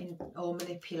or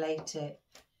manipulate it.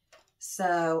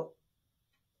 So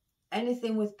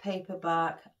anything with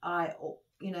paperback,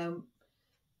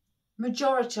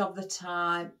 majority of the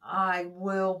time I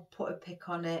will put a pick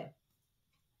on it,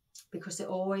 because it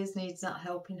always needs that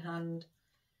helping hand.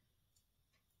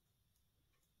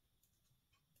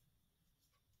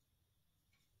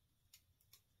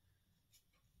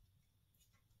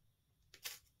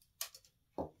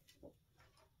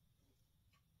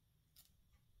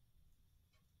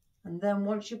 And then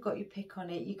once you've got your pick on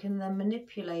it, you can then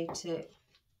manipulate it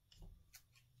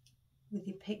with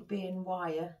your pick being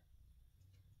wire.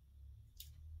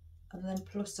 And then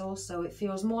plus also it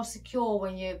feels more secure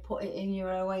when you put it in your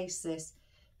Oasis,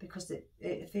 because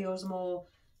it feels more,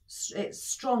 it's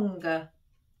stronger,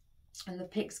 and the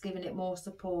pick's giving it more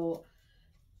support.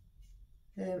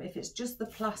 If it's just the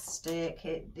plastic,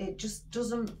 it just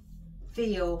doesn't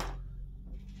feel,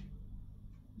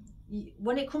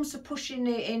 when it comes to pushing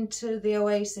it into the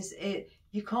Oasis,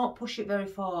 you can't push it very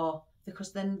far,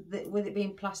 because then with it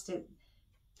being plastic,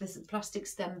 this plastic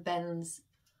stem bends,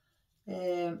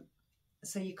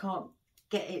 so you can't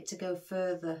get it to go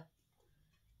further.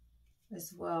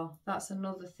 as well. That's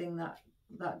another thing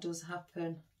that does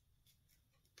happen.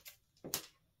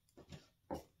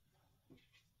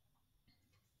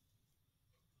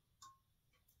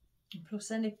 And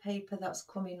plus any paper that's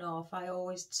coming off, I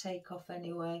always take off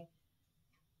anyway.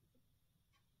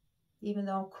 Even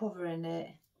though I'm covering it,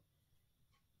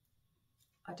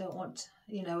 I don't want,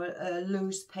 you know, a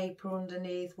loose paper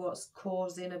underneath what's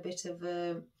causing a bit of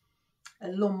a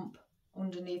lump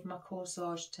underneath my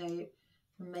corsage tape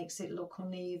and makes it look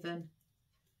uneven.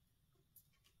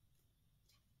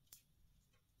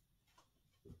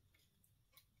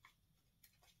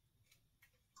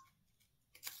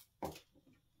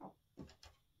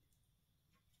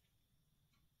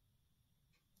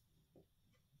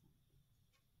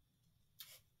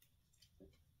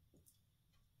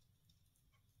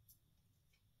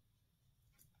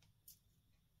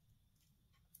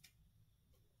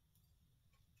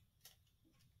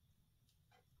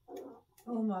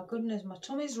 Oh my goodness, my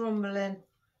tummy's rumbling.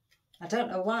 I don't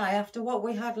know why, after what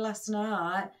we had last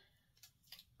night.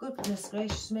 Goodness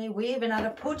gracious me, we even had a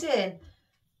pudding.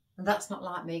 And that's not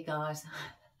like me, guys.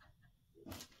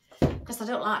 Because I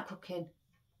don't like cooking.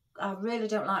 I really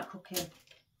don't like cooking.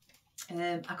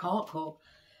 I can't cook.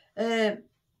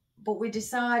 But we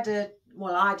decided,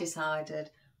 well, I decided,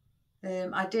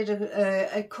 I did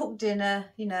a cooked dinner,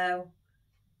 you know,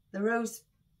 the roast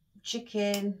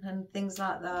chicken and things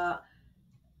like that.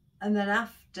 And then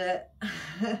after,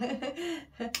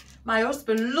 my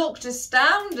husband looked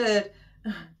astounded.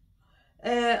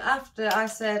 After I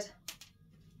said,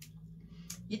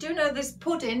 you do know this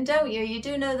pudding, don't you? You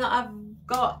do know that I've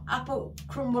got apple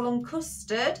crumble and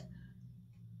custard.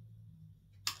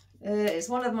 It's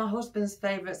one of my husband's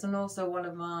favourites and also one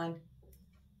of mine.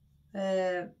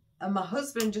 And my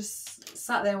husband just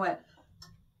sat there and went,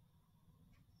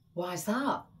 why is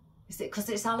that? Is it because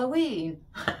it's Halloween?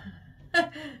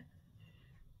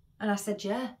 And I said,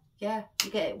 yeah,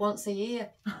 you get it once a year.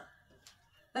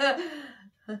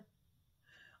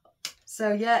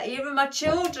 So yeah, even my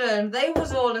children, they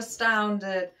was all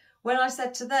astounded when I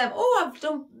said to them, oh,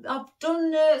 I've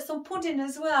done some pudding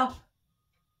as well.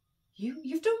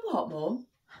 You've done what, Mum?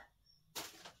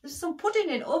 There's some pudding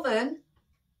in oven.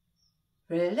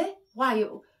 Really? Why?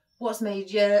 What's made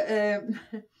you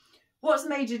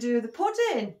do the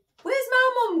pudding? Where's my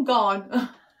mum gone?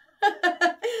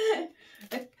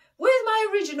 Where's my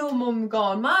original mum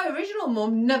gone? My original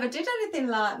mum never did anything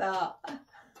like that.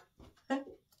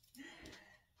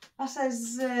 I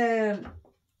says,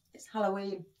 it's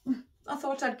Halloween. I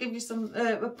thought I'd give you some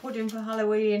a pudding for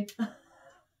Halloween.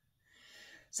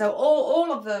 So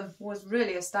all of them was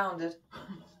really astounded.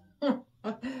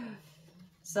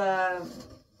 So,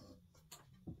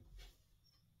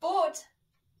 but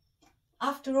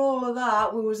after all of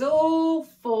that, we was all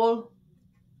full.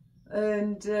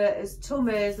 And as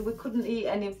tummies, we couldn't eat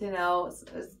anything else.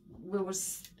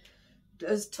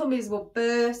 As tummies were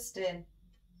bursting,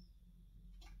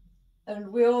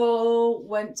 and we all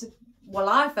went to. Well,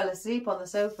 I fell asleep on the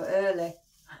sofa early.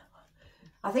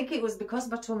 I think it was because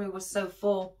my tummy was so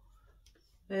full.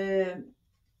 So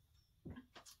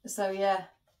yeah,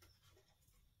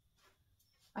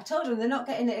 I told them they're not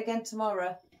getting it again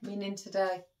tomorrow, meaning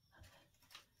today.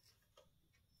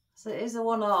 So it is a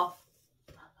one-off.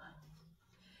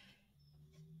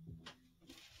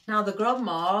 Now the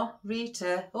grandma,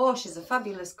 Rita, oh, she's a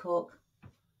fabulous cook.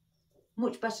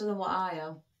 Much better than what I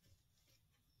am.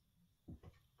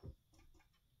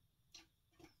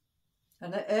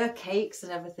 And her cakes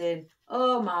and everything,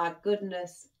 oh my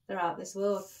goodness, they're out of this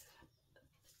world.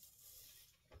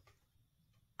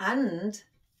 And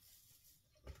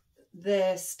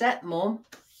the stepmom,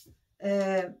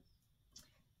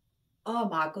 oh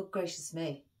my good gracious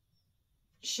me,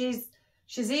 she's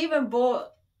even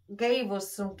gave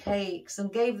us some cakes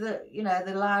and gave the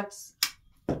lads,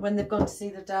 when they've gone to see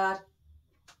the dad,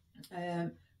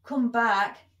 come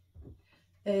back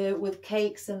with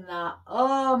cakes and that.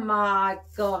 Oh my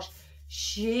gosh,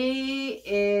 she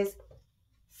is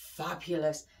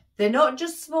fabulous. They're not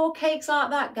just small cakes like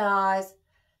that, guys.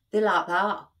 They're like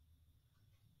that.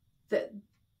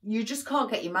 You just can't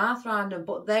get your mouth around them,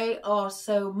 but they are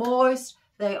so moist.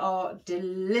 They are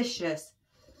delicious.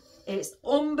 It's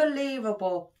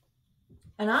unbelievable.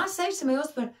 And I say to my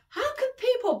husband, how can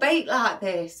people bake like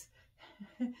this?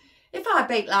 If I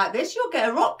bake like this, you'll get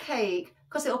a rock cake,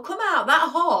 because it'll come out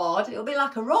that hard. It'll be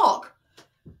like a rock.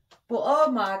 But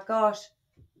oh my gosh.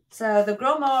 So the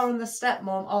grandma and the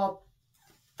stepmom are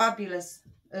fabulous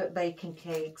at baking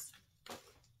cakes.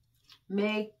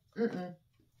 Me,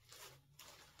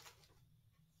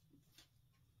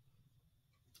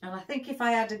 And I think if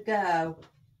I had a go,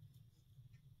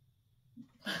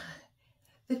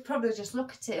 they'd probably just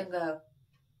look at it and go,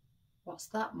 "What's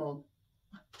that, Mum?"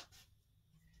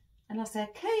 And I say,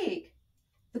 "Cake."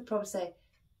 They'd probably say,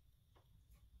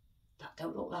 "That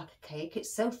don't look like a cake,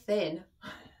 it's so thin."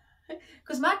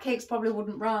 Because my cakes probably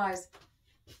wouldn't rise.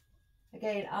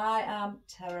 Again, I am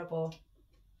terrible.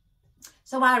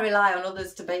 So I rely on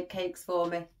others to bake cakes for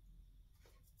me.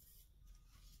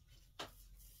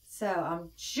 So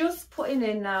I'm just putting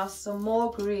in now some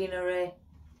more greenery,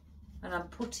 and I'm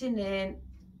putting in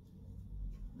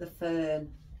the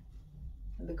fern.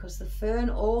 And because the fern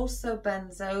also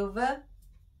bends over,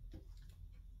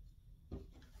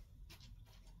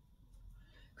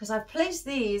 because I've placed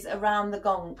these around the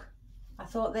gonk. I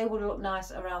thought they would look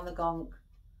nice around the gonk.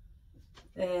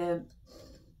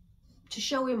 To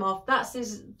show him off, that's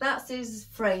his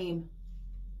frame.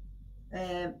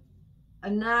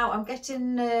 And now I'm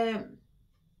getting, I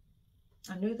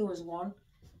knew there was one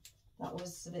that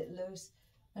was a bit loose.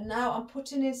 And now I'm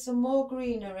putting in some more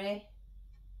greenery,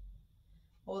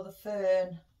 or the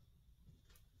fern.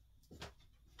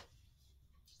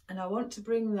 And I want to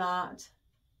bring that,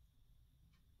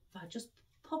 if I just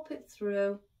pop it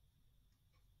through,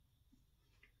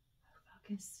 if I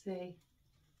can see,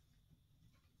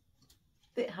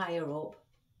 a bit higher up,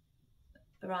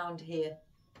 around here.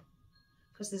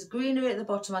 Because there's greenery at the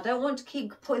bottom. I don't want to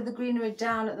keep putting the greenery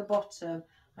down at the bottom.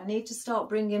 I need to start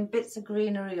bringing bits of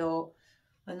greenery up.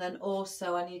 And then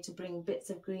also I need to bring bits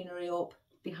of greenery up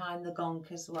behind the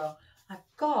gonk as well. I've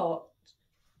got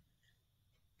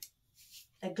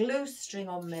a glue string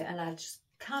on me and I just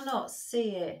cannot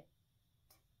see it.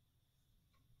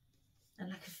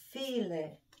 And I can feel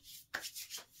it.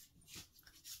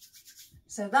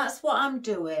 So that's what I'm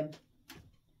doing.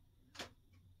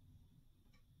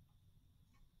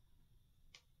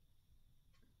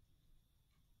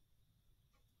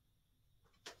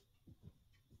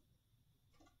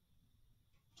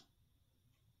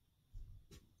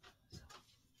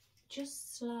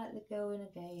 Just slightly going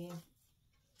again,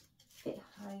 a bit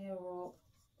higher up.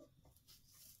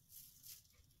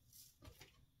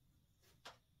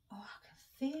 Oh, I can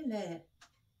feel it.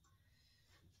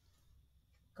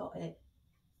 Got it.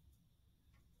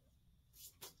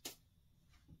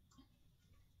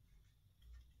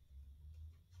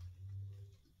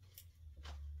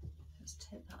 Let's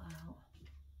take that out.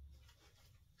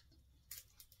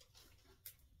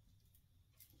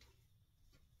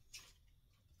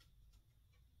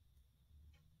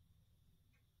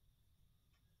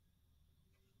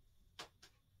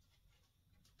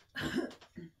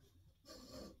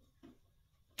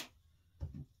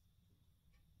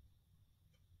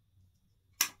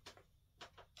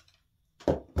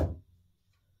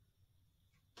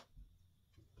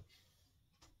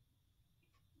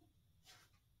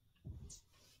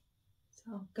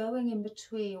 So I'm going in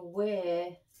between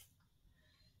where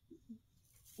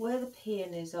the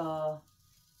peonies are.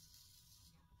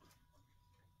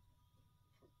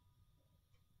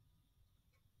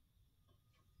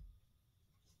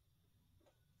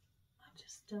 I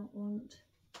just don't want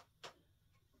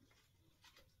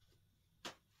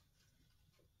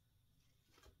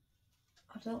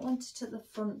it at the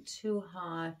front too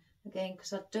high, again,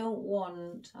 because I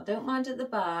don't mind at the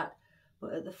back,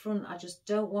 but at the front I just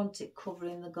don't want it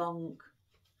covering the gonk.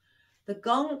 The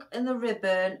gonk and the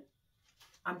ribbon,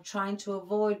 I'm trying to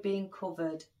avoid being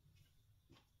covered.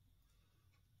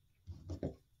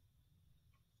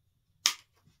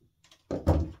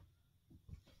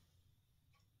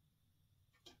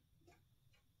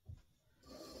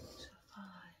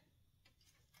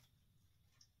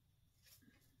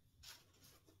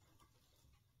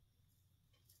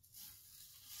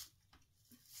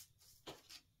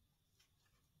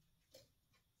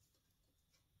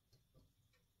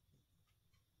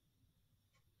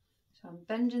 So I'm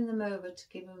bending them over to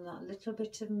give them that little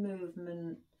bit of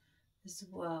movement as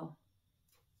well.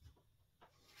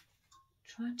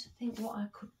 Trying to think what I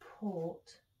could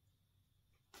put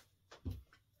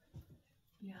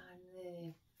behind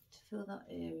there to fill that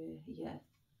area. Yeah,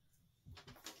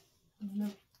 I'm going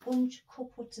to bunch a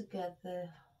couple together.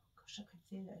 Gosh, I can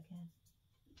feel it again.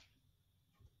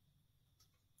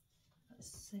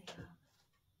 Let's see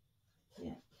that.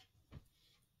 Yeah.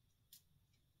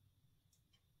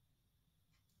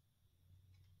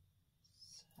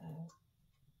 Brown.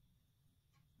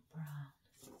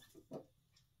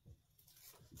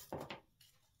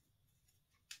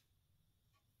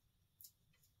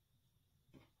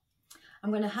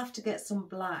 I'm going to have to get some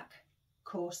black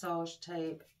corsage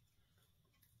tape.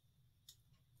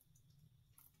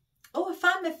 Oh, I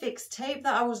found the fixed tape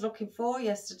that I was looking for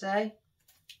yesterday.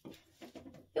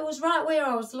 It was right where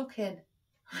I was looking.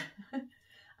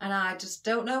 and I just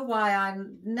don't know why I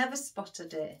never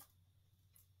spotted it.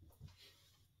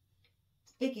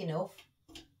 It's big enough.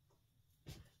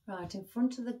 Right, in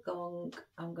front of the gonk,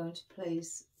 I'm going to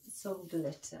place some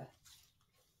glitter.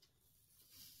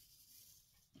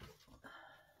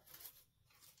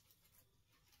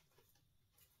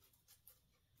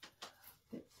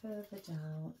 A bit further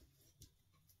down.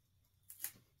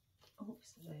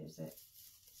 Oops, I lose it.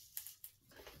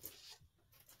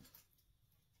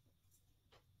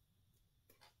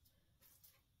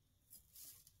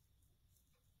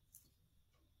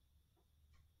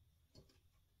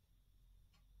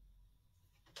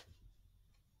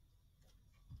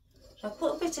 So I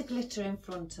put a bit of glitter in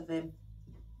front of him,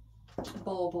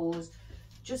 baubles,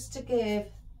 just to give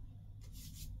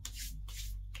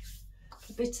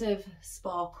a bit of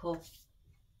sparkle.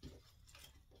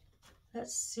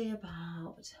 Let's see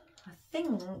about, I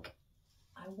think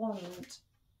I want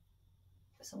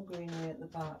some greenery at the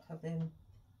back of him.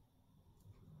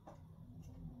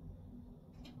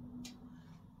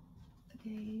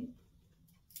 Okay.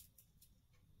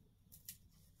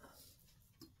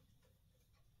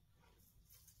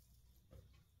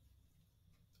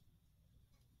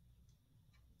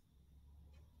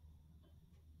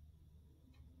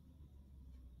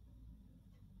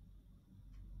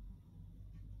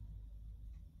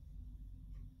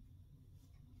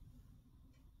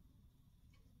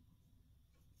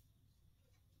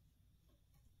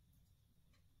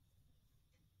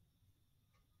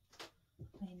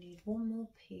 I need one more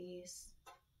piece.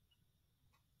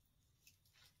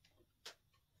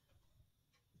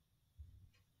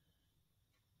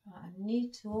 Right, I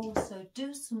need to also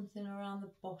do something around the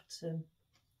bottom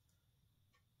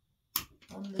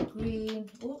on the green,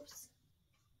 oops,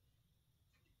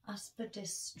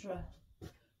 aspidistra,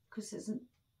 because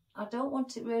I don't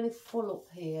want it really full up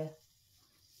here.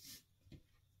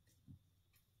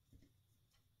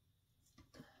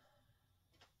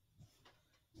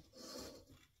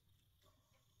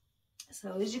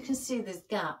 So as you can see, there's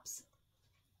gaps,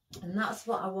 and that's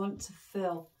what I want to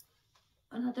fill.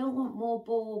 And I don't want more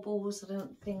baubles, I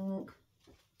don't think.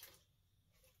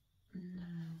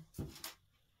 No.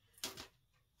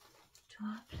 Do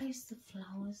I place the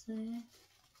flowers there?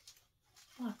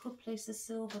 Oh, I could place the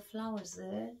silver flowers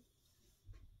there.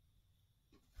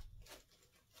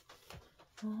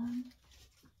 One.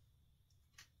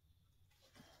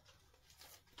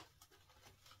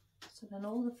 So then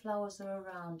all the flowers are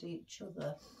around each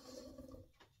other.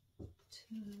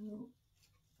 Two.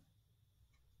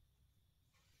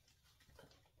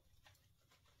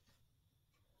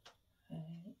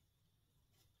 Three.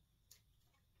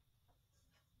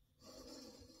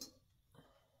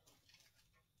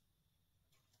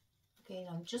 Again,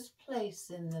 I'm just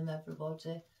placing them,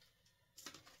 everybody,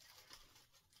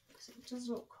 because it does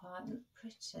look quite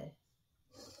pretty.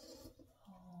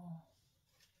 Oh.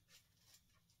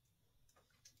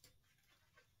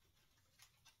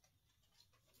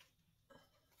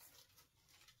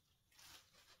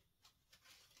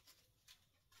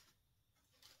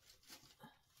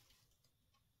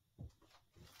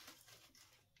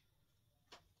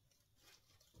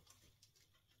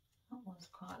 That one's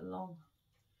quite long.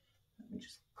 Let me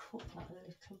just cut that a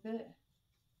little bit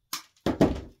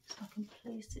so I can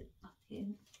place it back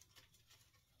in.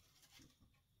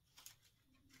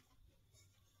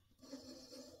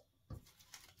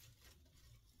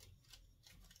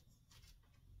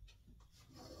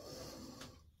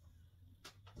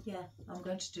 Yeah, I'm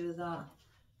going to do that.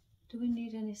 Do we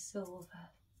need any silver?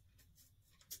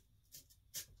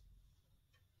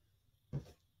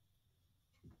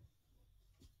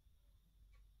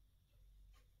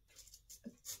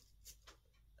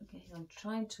 Okay, I'm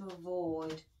trying to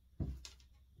avoid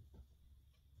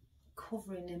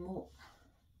covering him up.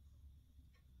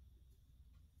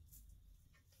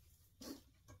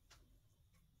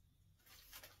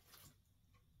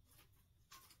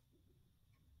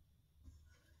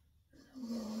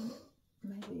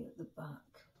 Maybe at the back.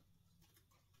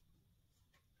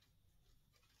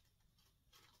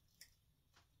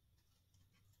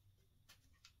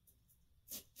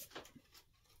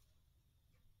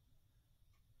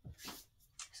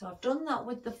 So I've done that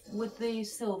with the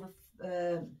silver.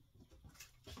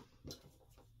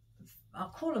 I'll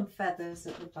call them feathers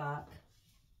at the back.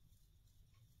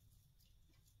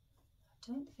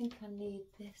 I don't think I need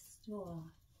this, do I?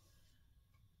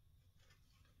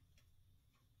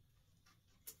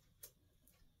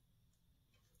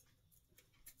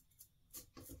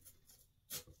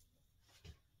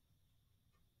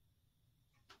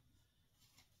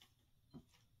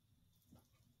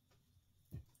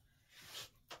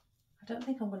 I don't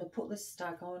think I'm going to put the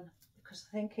stag on because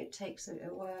I think it takes it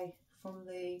away from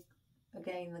the,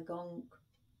 again, the gonk.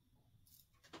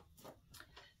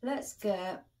 Let's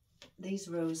get these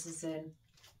roses in,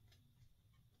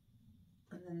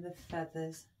 and then the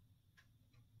feathers.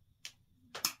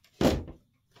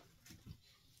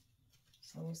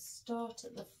 So we'll start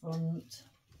at the front.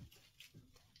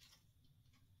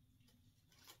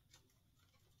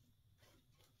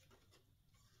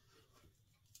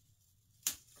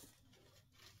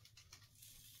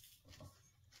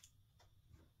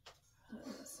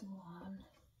 That's one.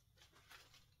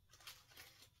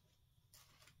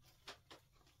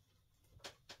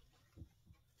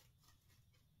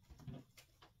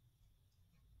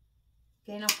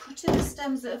 Again, I've cut in the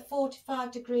stems at a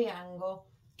 45-degree angle,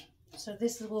 so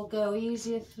this will go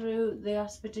easier through the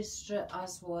aspidistra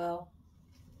as well.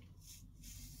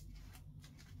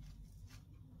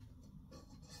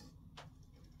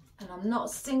 And I'm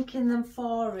not sinking them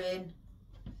far in.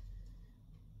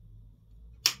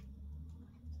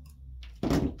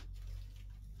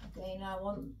 Again, I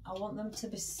want them to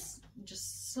be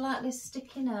just slightly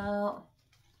sticking out.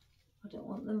 I don't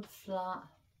want them flat.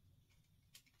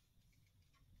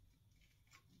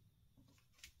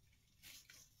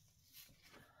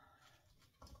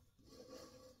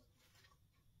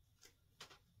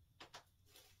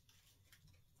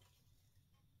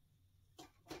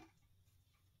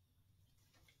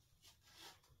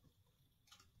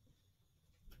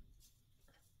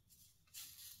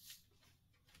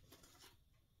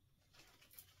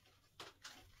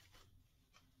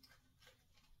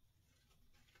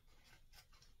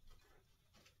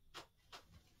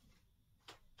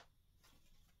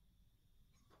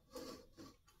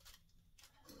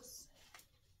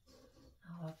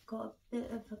 I've got a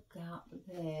bit of a gap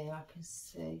there, I can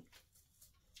see.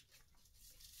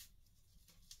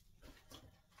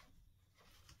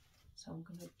 So I'm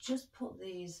going to just put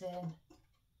these in.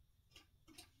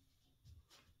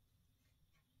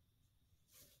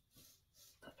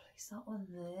 I'll place that one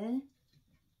there.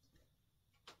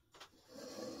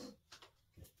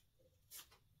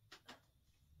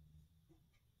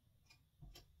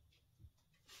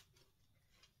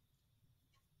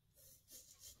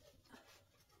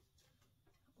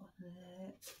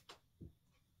 There.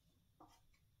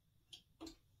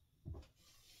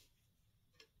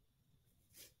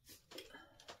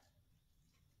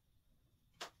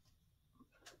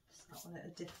 That one at a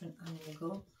different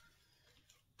angle.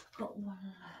 I've got one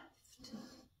left.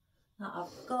 Now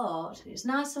I've got, it's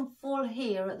nice and full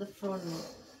here at the front,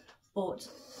 but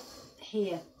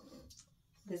here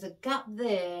there's a gap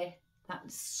there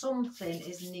that something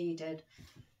is needed.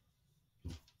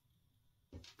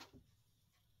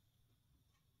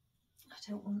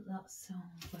 I don't want that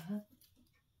somber.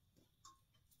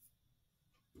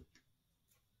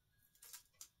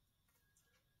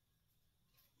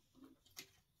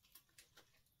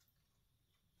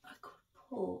 I could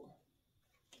put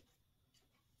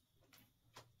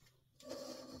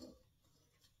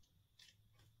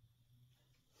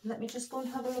let me just go and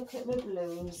have a look at my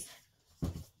blues.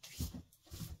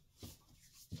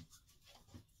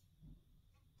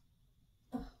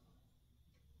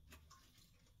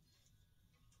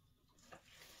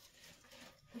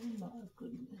 Oh my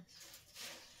goodness.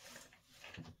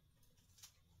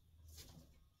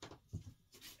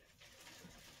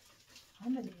 How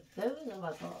many of those have I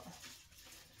got?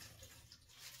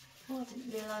 Oh, I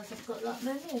didn't realise I've got that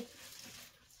many.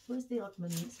 Where's the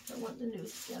oddments? I don't want the new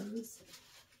stems.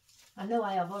 I know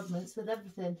I have oddments with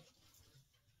everything.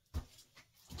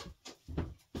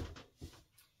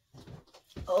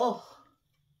 Oh,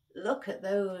 look at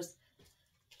those.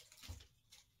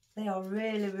 They are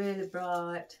really, really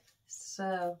bright.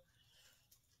 So,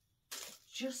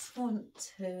 just want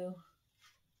to,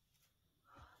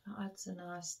 that adds a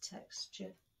nice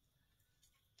texture.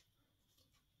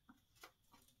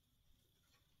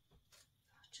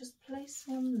 Just place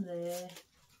one there.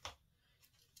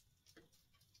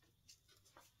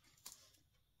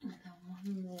 And then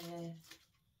one there.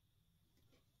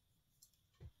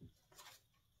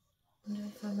 I wonder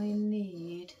if I may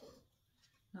need,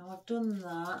 now I've done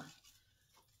that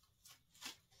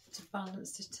to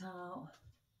balance it out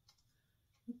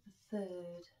with the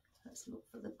third. Let's look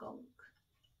for the gonk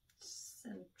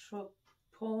central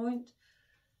point.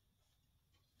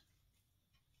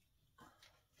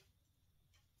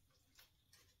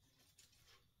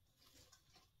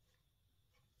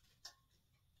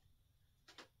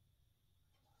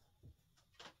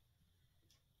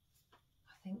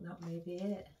 I think that may be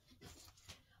it.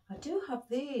 I do have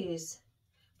these,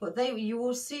 but you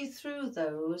will see through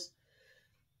those,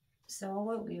 so I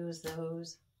won't use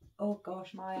those. Oh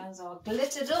gosh, my hands are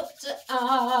glittered up to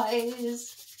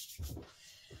eyes.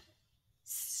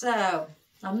 So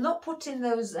I'm not putting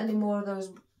those any more of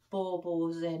those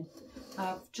baubles in.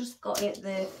 I've just got it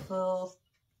there for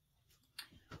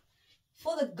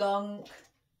the gonk.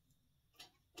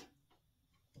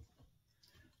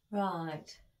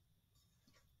 Right.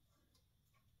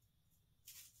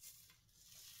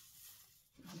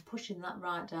 I'm pushing that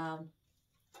right down.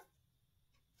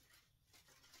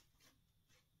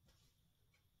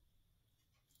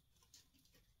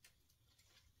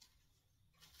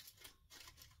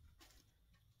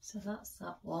 So that's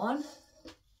that one.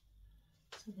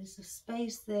 So there's a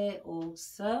space there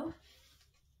also.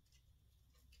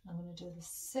 I'm going to do the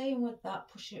same with that.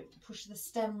 Push the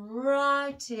stem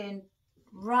right in,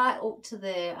 right up to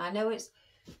there. I know it's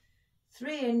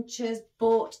 3 inches,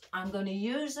 but I'm going to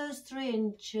use those 3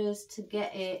 inches to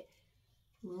get it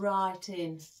right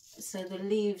in. So the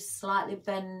leaves slightly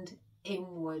bend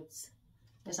inwards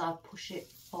as I push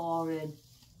it far in.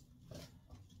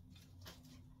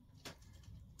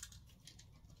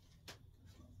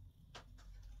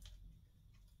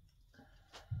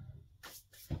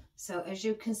 So as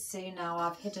you can see now,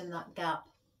 I've hidden that gap,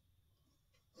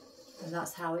 and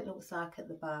that's how it looks like at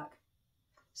the back.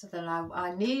 So then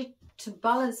I need to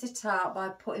balance it out by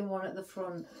putting one at the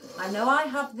front. I know I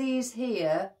have these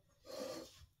here,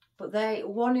 but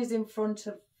one is in front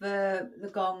of the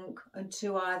gonk and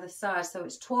 2 either side. So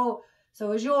it's 12.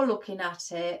 So as you're looking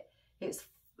at it, it's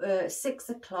 6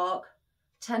 o'clock,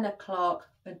 10 o'clock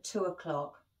and 2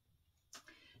 o'clock.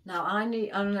 Now I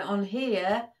need, on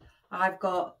here, I've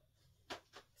got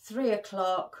 3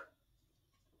 o'clock,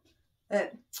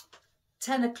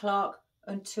 10 o'clock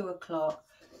and 2 o'clock.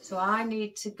 So I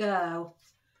need to go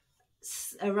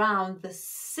around the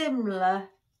similar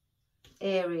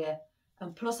area,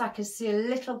 and plus I can see a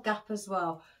little gap as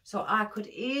well. So I could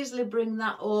easily bring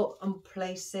that up and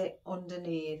place it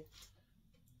underneath.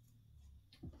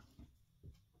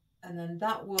 And then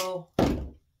that will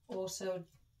also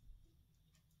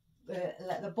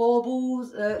let the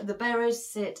baubles, the berries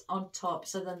sit on top,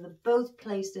 so then they're both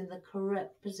placed in the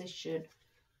correct position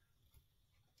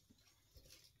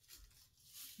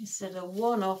instead of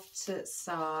one off to the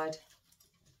side.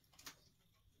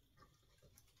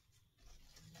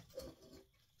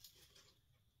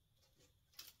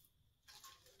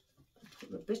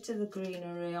 Put a bit of the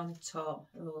greenery on top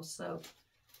also.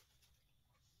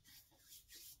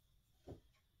 I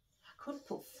could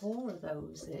put 4 of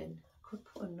those in. Could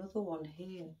put another one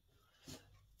here.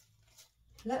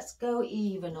 Let's go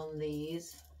even on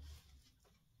these.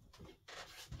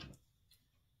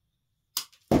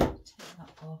 Take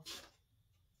that off.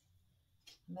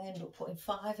 I may end up putting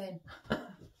 5 in.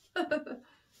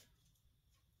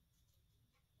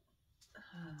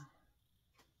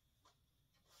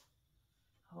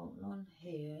 Hold on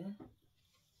here.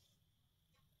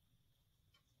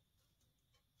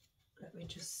 Let me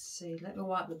just see. Let me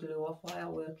wipe the glue off while I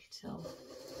work it out.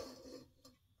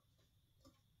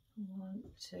 1,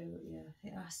 2, yeah,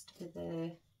 it has to be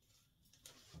there.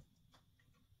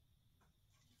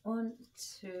 1,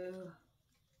 2.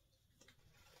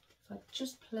 If I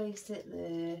just place it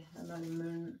there, and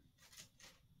then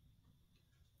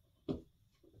 1,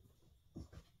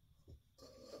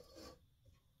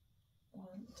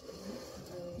 2,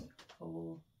 3,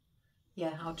 4.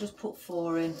 Yeah, I'll just put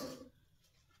 4 in.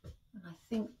 And I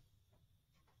think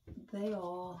they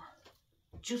are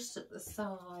just at the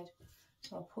side.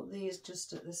 So I'll put these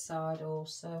just at the side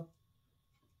also.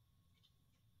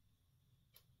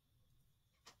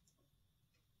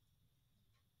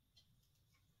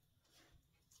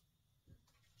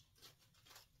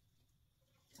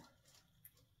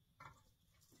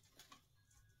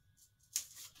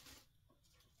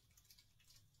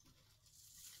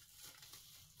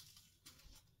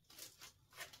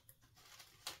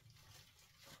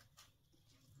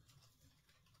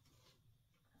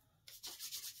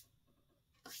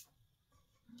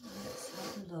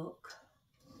 Look.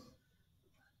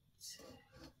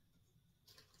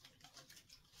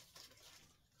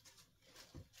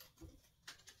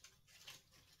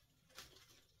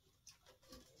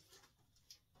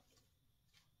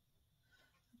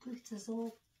 Glitters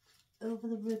all over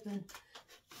the ribbon.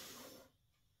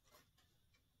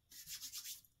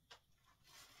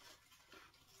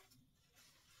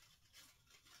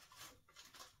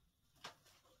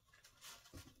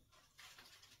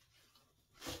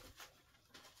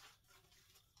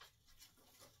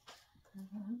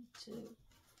 To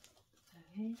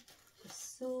the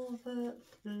silver,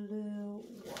 blue,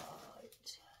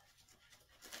 white.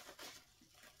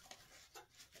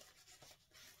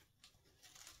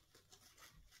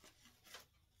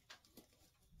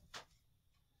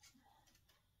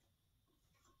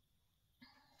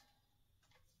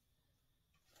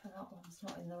 that one's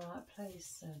not in the right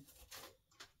place then.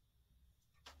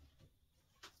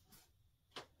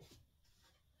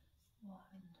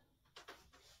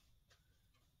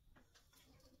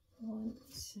 One,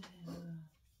 two,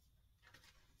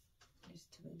 needs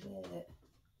to be there.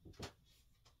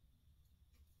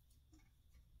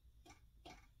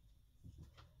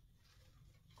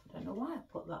 I don't know why I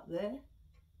put that there.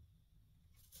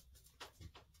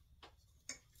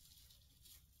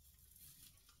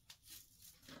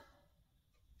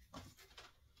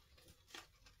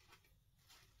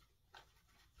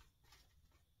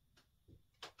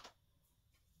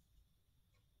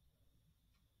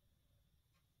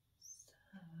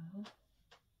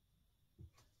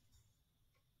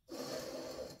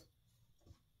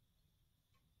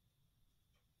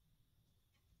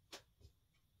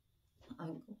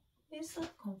 Angle. Where's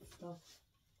that come from?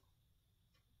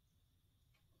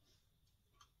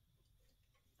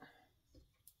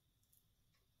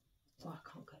 Oh, I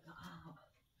can't get that out.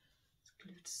 It's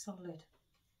glued solid.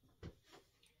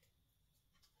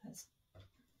 Let's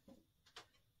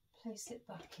place it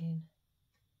back in.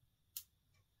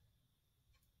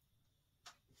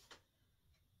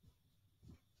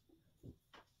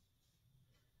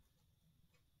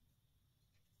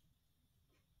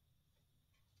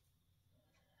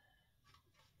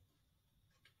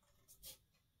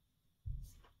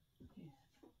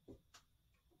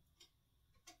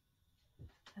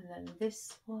 And then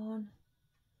this one,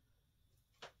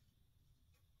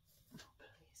 I'll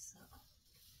place that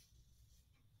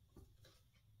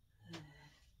there.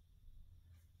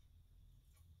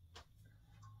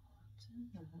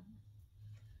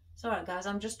 It's alright guys,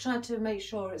 I'm just trying to make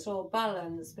sure it's all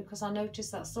balanced because I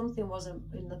noticed that something wasn't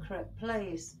in the correct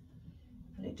place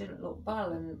and it didn't look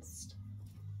balanced.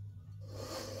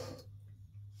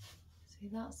 See,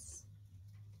 that's,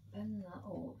 bend that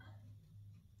up.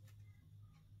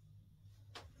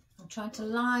 I'm trying to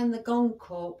line the gonk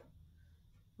up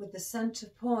with the centre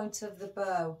point of the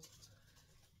bow.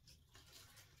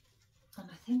 And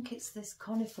I think it's this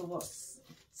conifer what's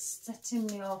setting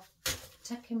me off,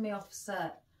 taking me off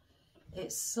set.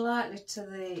 It's slightly to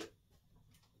the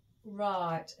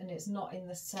right and it's not in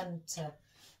the centre.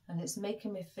 And it's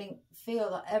making me feel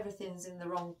that everything's in the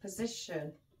wrong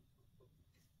position.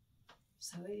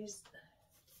 So it is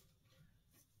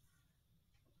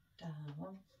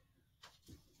down.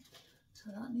 So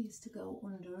that needs to go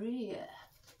under here.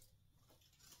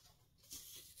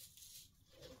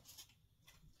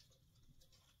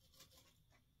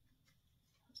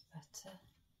 That's better.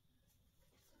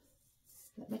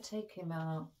 Let me take him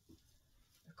out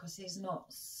because he's not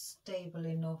stable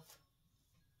enough.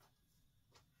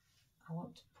 I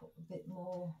want to put a bit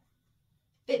more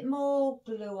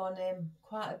glue on him,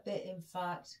 quite a bit in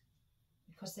fact,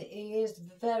 because he is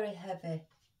very heavy.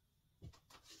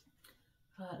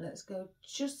 Right, let's go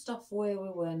just off where we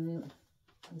went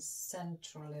and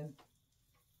central him.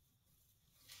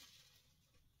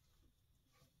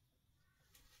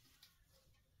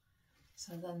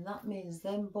 So then that means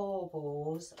them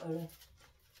baubles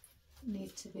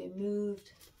need to be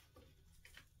moved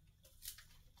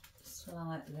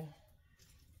slightly.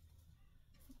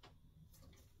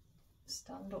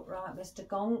 Stand up right, Mr.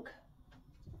 Gonk.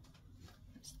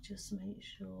 Let's just make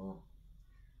sure.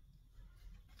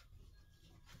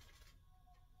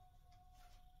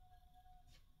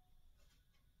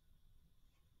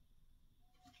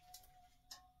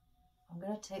 I'm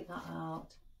going to take that out.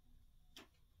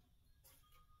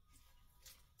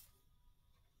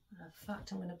 In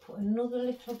fact, I'm going to put another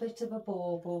little bit of a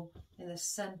bauble in the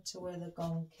centre where the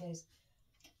gonk is.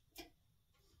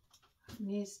 It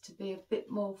needs to be a bit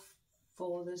more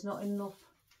full. There's not enough.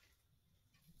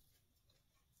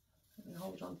 Let me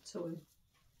hold on to him.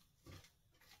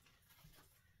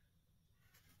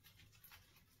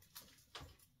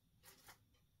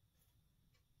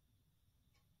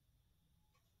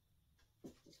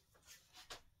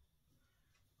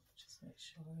 Just make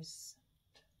sure he's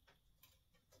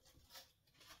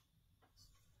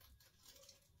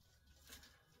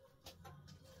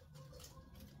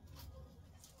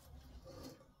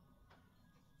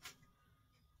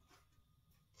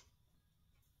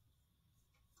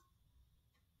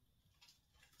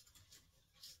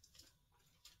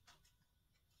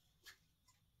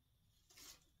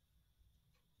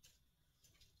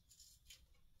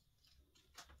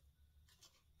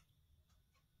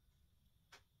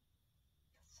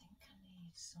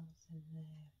something there.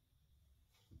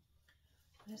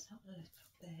 Where's that little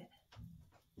bit?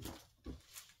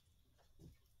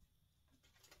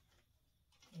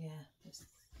 Yeah,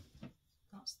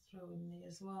 that's throwing me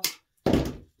as well.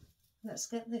 Let's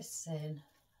get this in.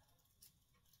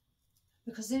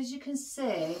 because as you can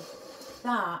see,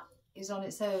 that is on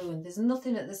its own. There's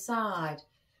nothing at the side.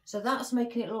 So that's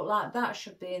making it look like that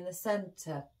should be in the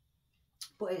centre.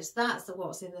 But that's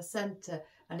what's in the centre,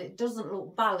 and it doesn't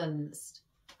look balanced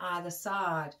either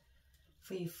side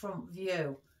for your front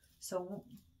view. So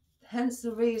hence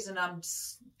the reason I'm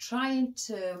trying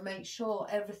to make sure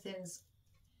everything's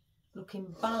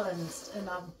looking balanced, and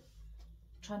I'm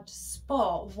trying to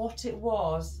spot what it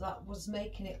was that was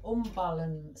making it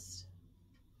unbalanced.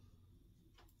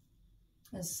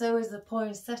 And so is the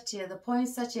poinsettia. The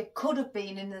poinsettia could have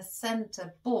been in the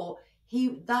centre, but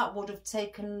that would have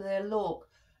taken the look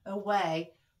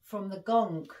away from the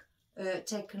gonk,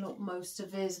 taken up most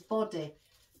of his body.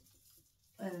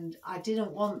 And I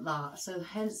didn't want that. So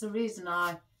hence the reason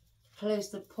I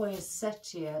placed the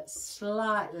poinsettia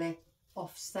slightly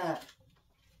offset.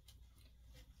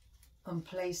 And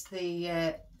place the,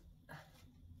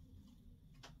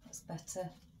 that's better.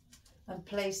 And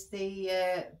place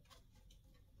the,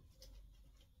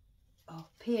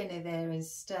 peony there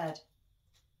instead.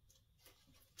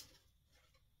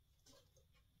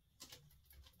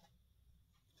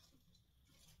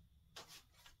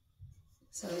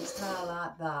 So it's now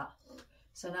like that.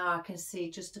 So now I can see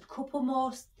just a couple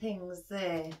more things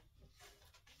there.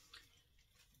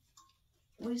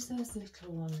 Where's those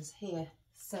little ones here?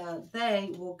 So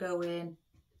they will go in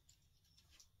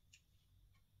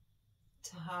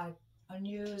to hide and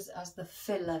use as the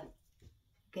filler.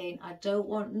 Again, I don't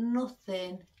want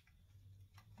nothing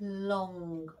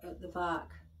long at the back,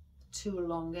 too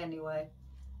long anyway.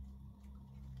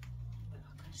 If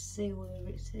I can see where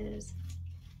it is.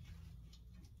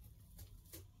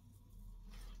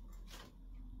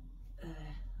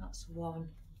 That's one.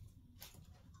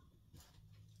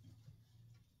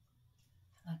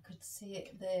 I could see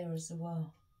it there as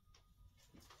well.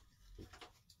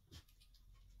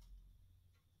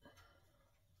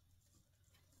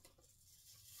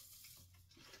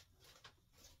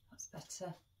 That's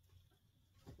better.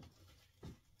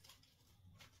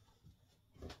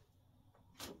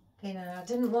 Okay, now I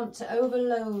didn't want to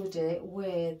overload it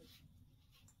with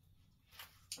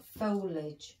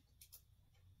foliage.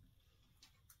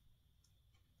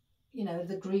 You know,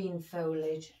 the green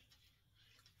foliage.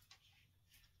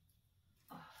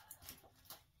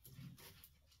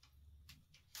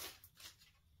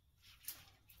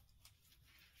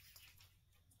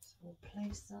 So we'll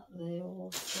place that there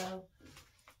also.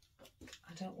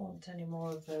 I don't want any more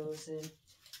of those in.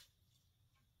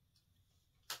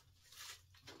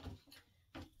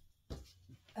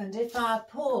 And if I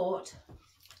put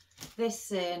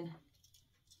this in,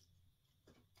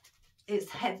 it's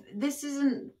heavy. This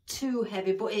isn't too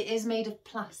heavy, but it is made of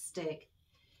plastic.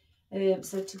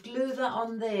 So to glue that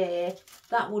on there,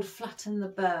 that would flatten the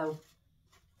bow.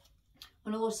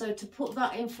 And also to put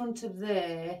that in front of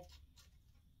there,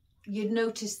 you'd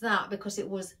notice that because it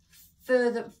was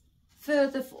further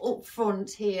up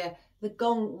front here, the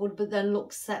gonk would but then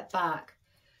look set back.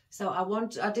 So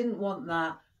I didn't want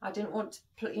that. I didn't want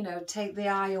to, you know, take the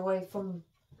eye away from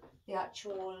the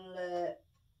actual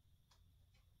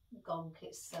gonk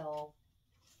itself.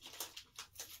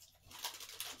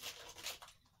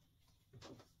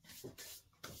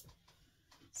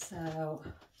 So,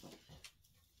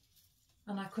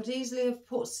 and I could easily have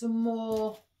put some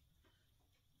more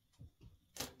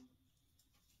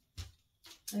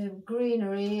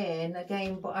greenery in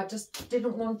again, but I just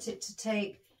didn't want it to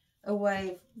take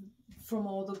away from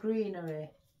all the greenery.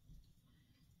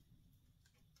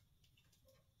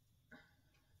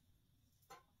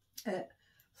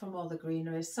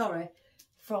 Sorry,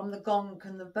 from the gonk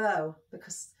and the bow,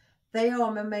 because they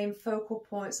are my main focal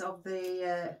points of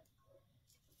the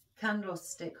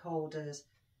candlestick holders,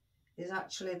 is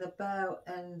actually the bow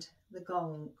and the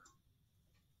gonk.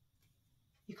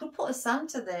 You could put a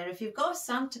Santa there. If you've got a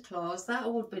Santa Claus,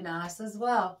 that would be nice as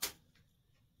well.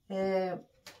 Let's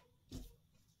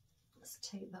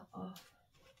take that off.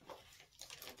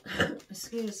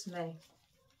 Excuse me.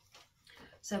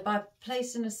 So by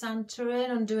placing a Santa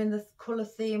in and doing the colour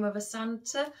theme of a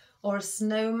Santa, or a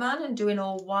snowman and doing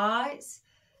all whites,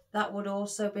 that would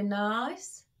also be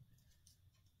nice.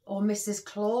 Or Mrs.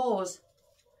 Claus.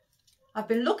 I've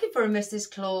been looking for a Mrs.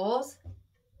 Claus.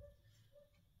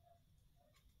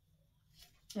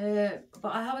 But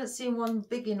I haven't seen one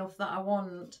big enough that I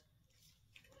want.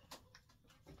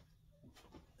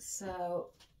 So,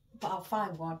 but I'll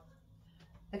find one.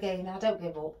 Again, I don't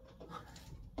give up.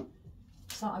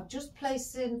 So I'm just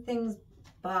placing things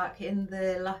back in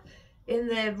the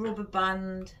rubber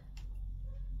band.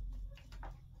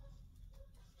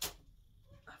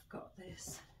 I've got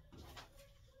this.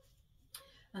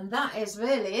 And that is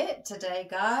really it today,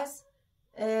 guys.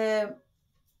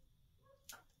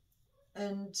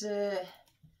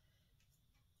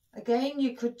 Again,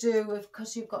 you could do,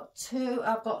 because you've got two,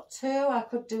 I've got two, I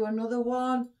could do another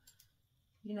one,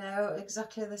 you know,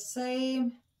 exactly the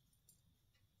same.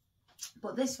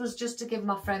 But this was just to give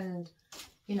my friend,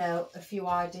 you know, a few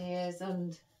ideas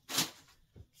and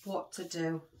what to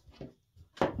do.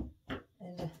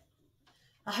 And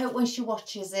I hope when she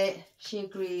watches it, she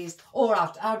agrees. Or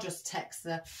I'll just text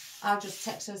her. I'll just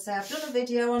text her and say, I've done a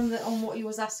video on what you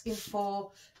was asking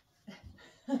for.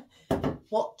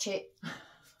 Watch it.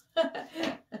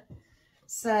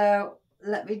 So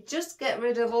let me just get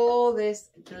rid of all this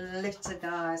glitter,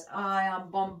 guys. I am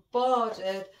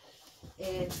bombarded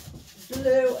in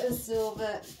blue and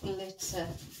silver glitter.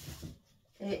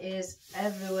 It is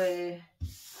everywhere.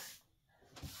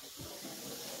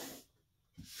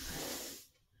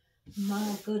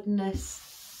 My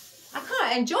goodness, I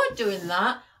kind of enjoyed doing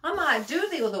that. I might do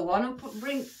the other one and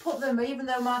put them, even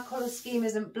though my colour scheme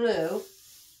isn't blue,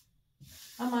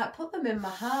 I might put them in my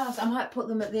house. I might put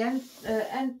them at the end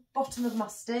bottom of my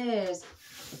stairs.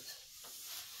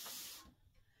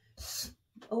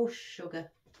 Oh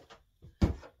sugar,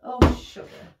 oh sugar.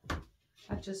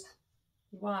 I just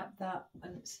wiped that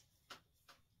and it's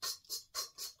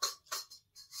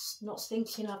not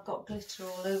thinking I've got glitter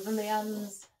all over my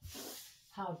hands.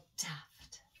 How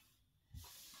daft.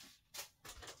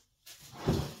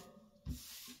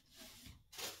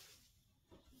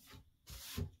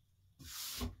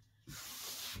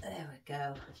 There we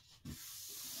go.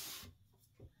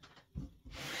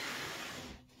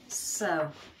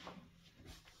 So,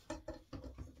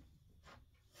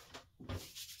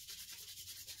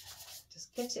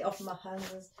 just get it off my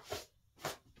hands.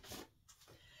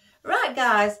 Right,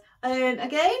 guys, and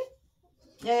again,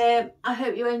 I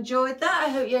hope you enjoyed that.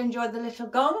 I hope you enjoyed the little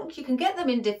gonk. You can get them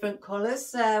in different colours.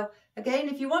 So again,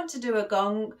 if you want to do a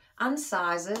gonk and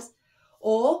sizes,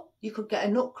 or you could get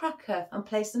a nutcracker and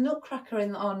place the nutcracker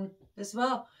on as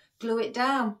well. Glue it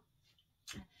down.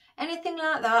 Anything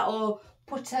like that, or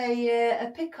put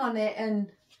a pick on it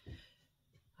and,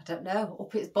 I don't know,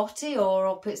 up its body or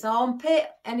up its armpit,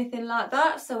 anything like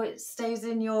that, so it stays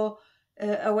in your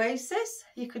oasis.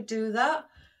 You could do that.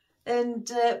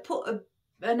 And put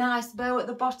a nice bow at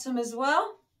the bottom as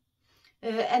well.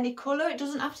 Any colour. It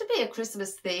doesn't have to be a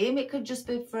Christmas theme. It could just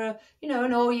be for, you know,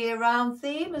 an all year round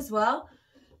theme as well.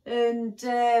 And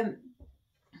yeah,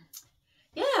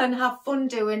 and have fun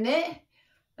doing it,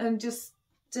 and just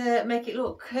make it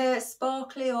look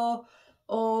sparkly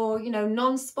or you know,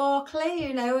 non-sparkly.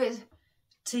 You know, it's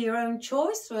to your own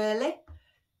choice really.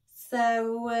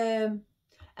 So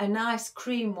a nice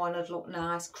cream one would look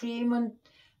nice. Cream and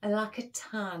like a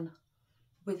tan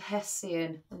with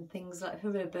hessian and things like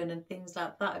ribbon and things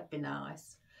like that would be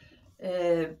nice.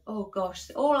 Oh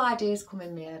gosh, all ideas come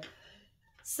in my head.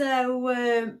 So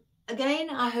again,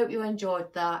 I hope you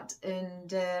enjoyed that,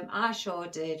 and I sure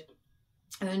did.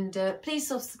 And please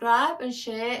subscribe and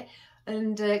share,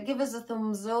 and give us a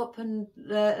thumbs up and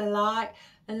a like,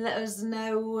 and let us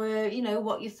know you know,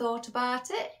 what you thought about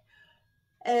it.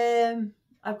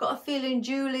 I've got a feeling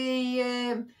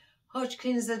Julie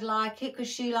Hodgkins would like it because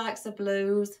she likes the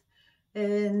blues.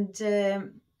 And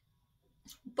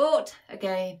but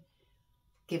again,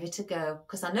 give it a go,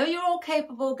 because I know you're all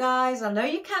capable, guys. I know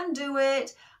you can do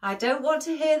it. I don't want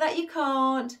to hear that you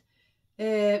can't,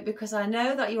 because I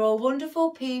know that you're all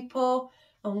wonderful people,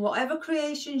 and whatever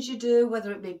creations you do,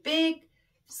 whether it be big,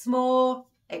 small,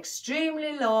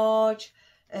 extremely large,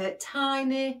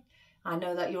 tiny, I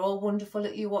know that you're all wonderful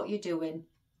at what you're doing.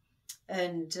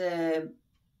 And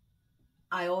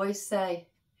I always say,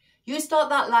 you start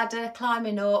that ladder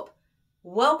climbing up,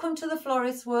 welcome to the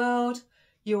florist world.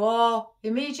 You are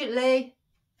immediately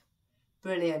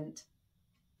brilliant.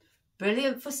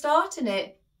 Brilliant for starting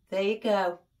it. There you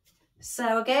go.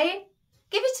 So again,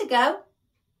 give it a go.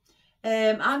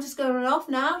 I'm just going off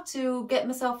now to get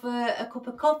myself a cup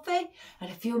of coffee and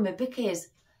a few of my bickies.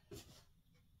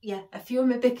 Yeah, a few of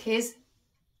my bickies.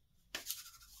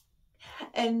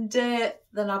 And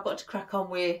then I've got to crack on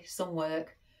with some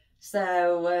work.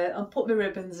 So I'll put my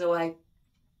ribbons away.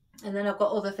 And then I've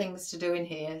got other things to do in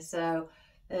here. So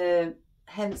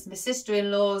hence my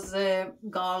sister-in-law's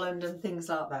garland and things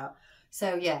like that.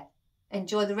 So yeah,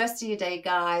 enjoy the rest of your day,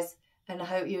 guys. And I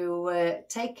hope you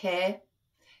take care,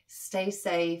 stay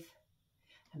safe,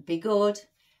 and be good,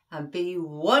 and be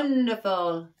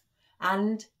wonderful,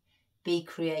 and be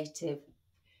creative.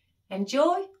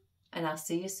 Enjoy, and I'll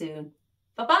see you soon.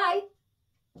 Bye-bye.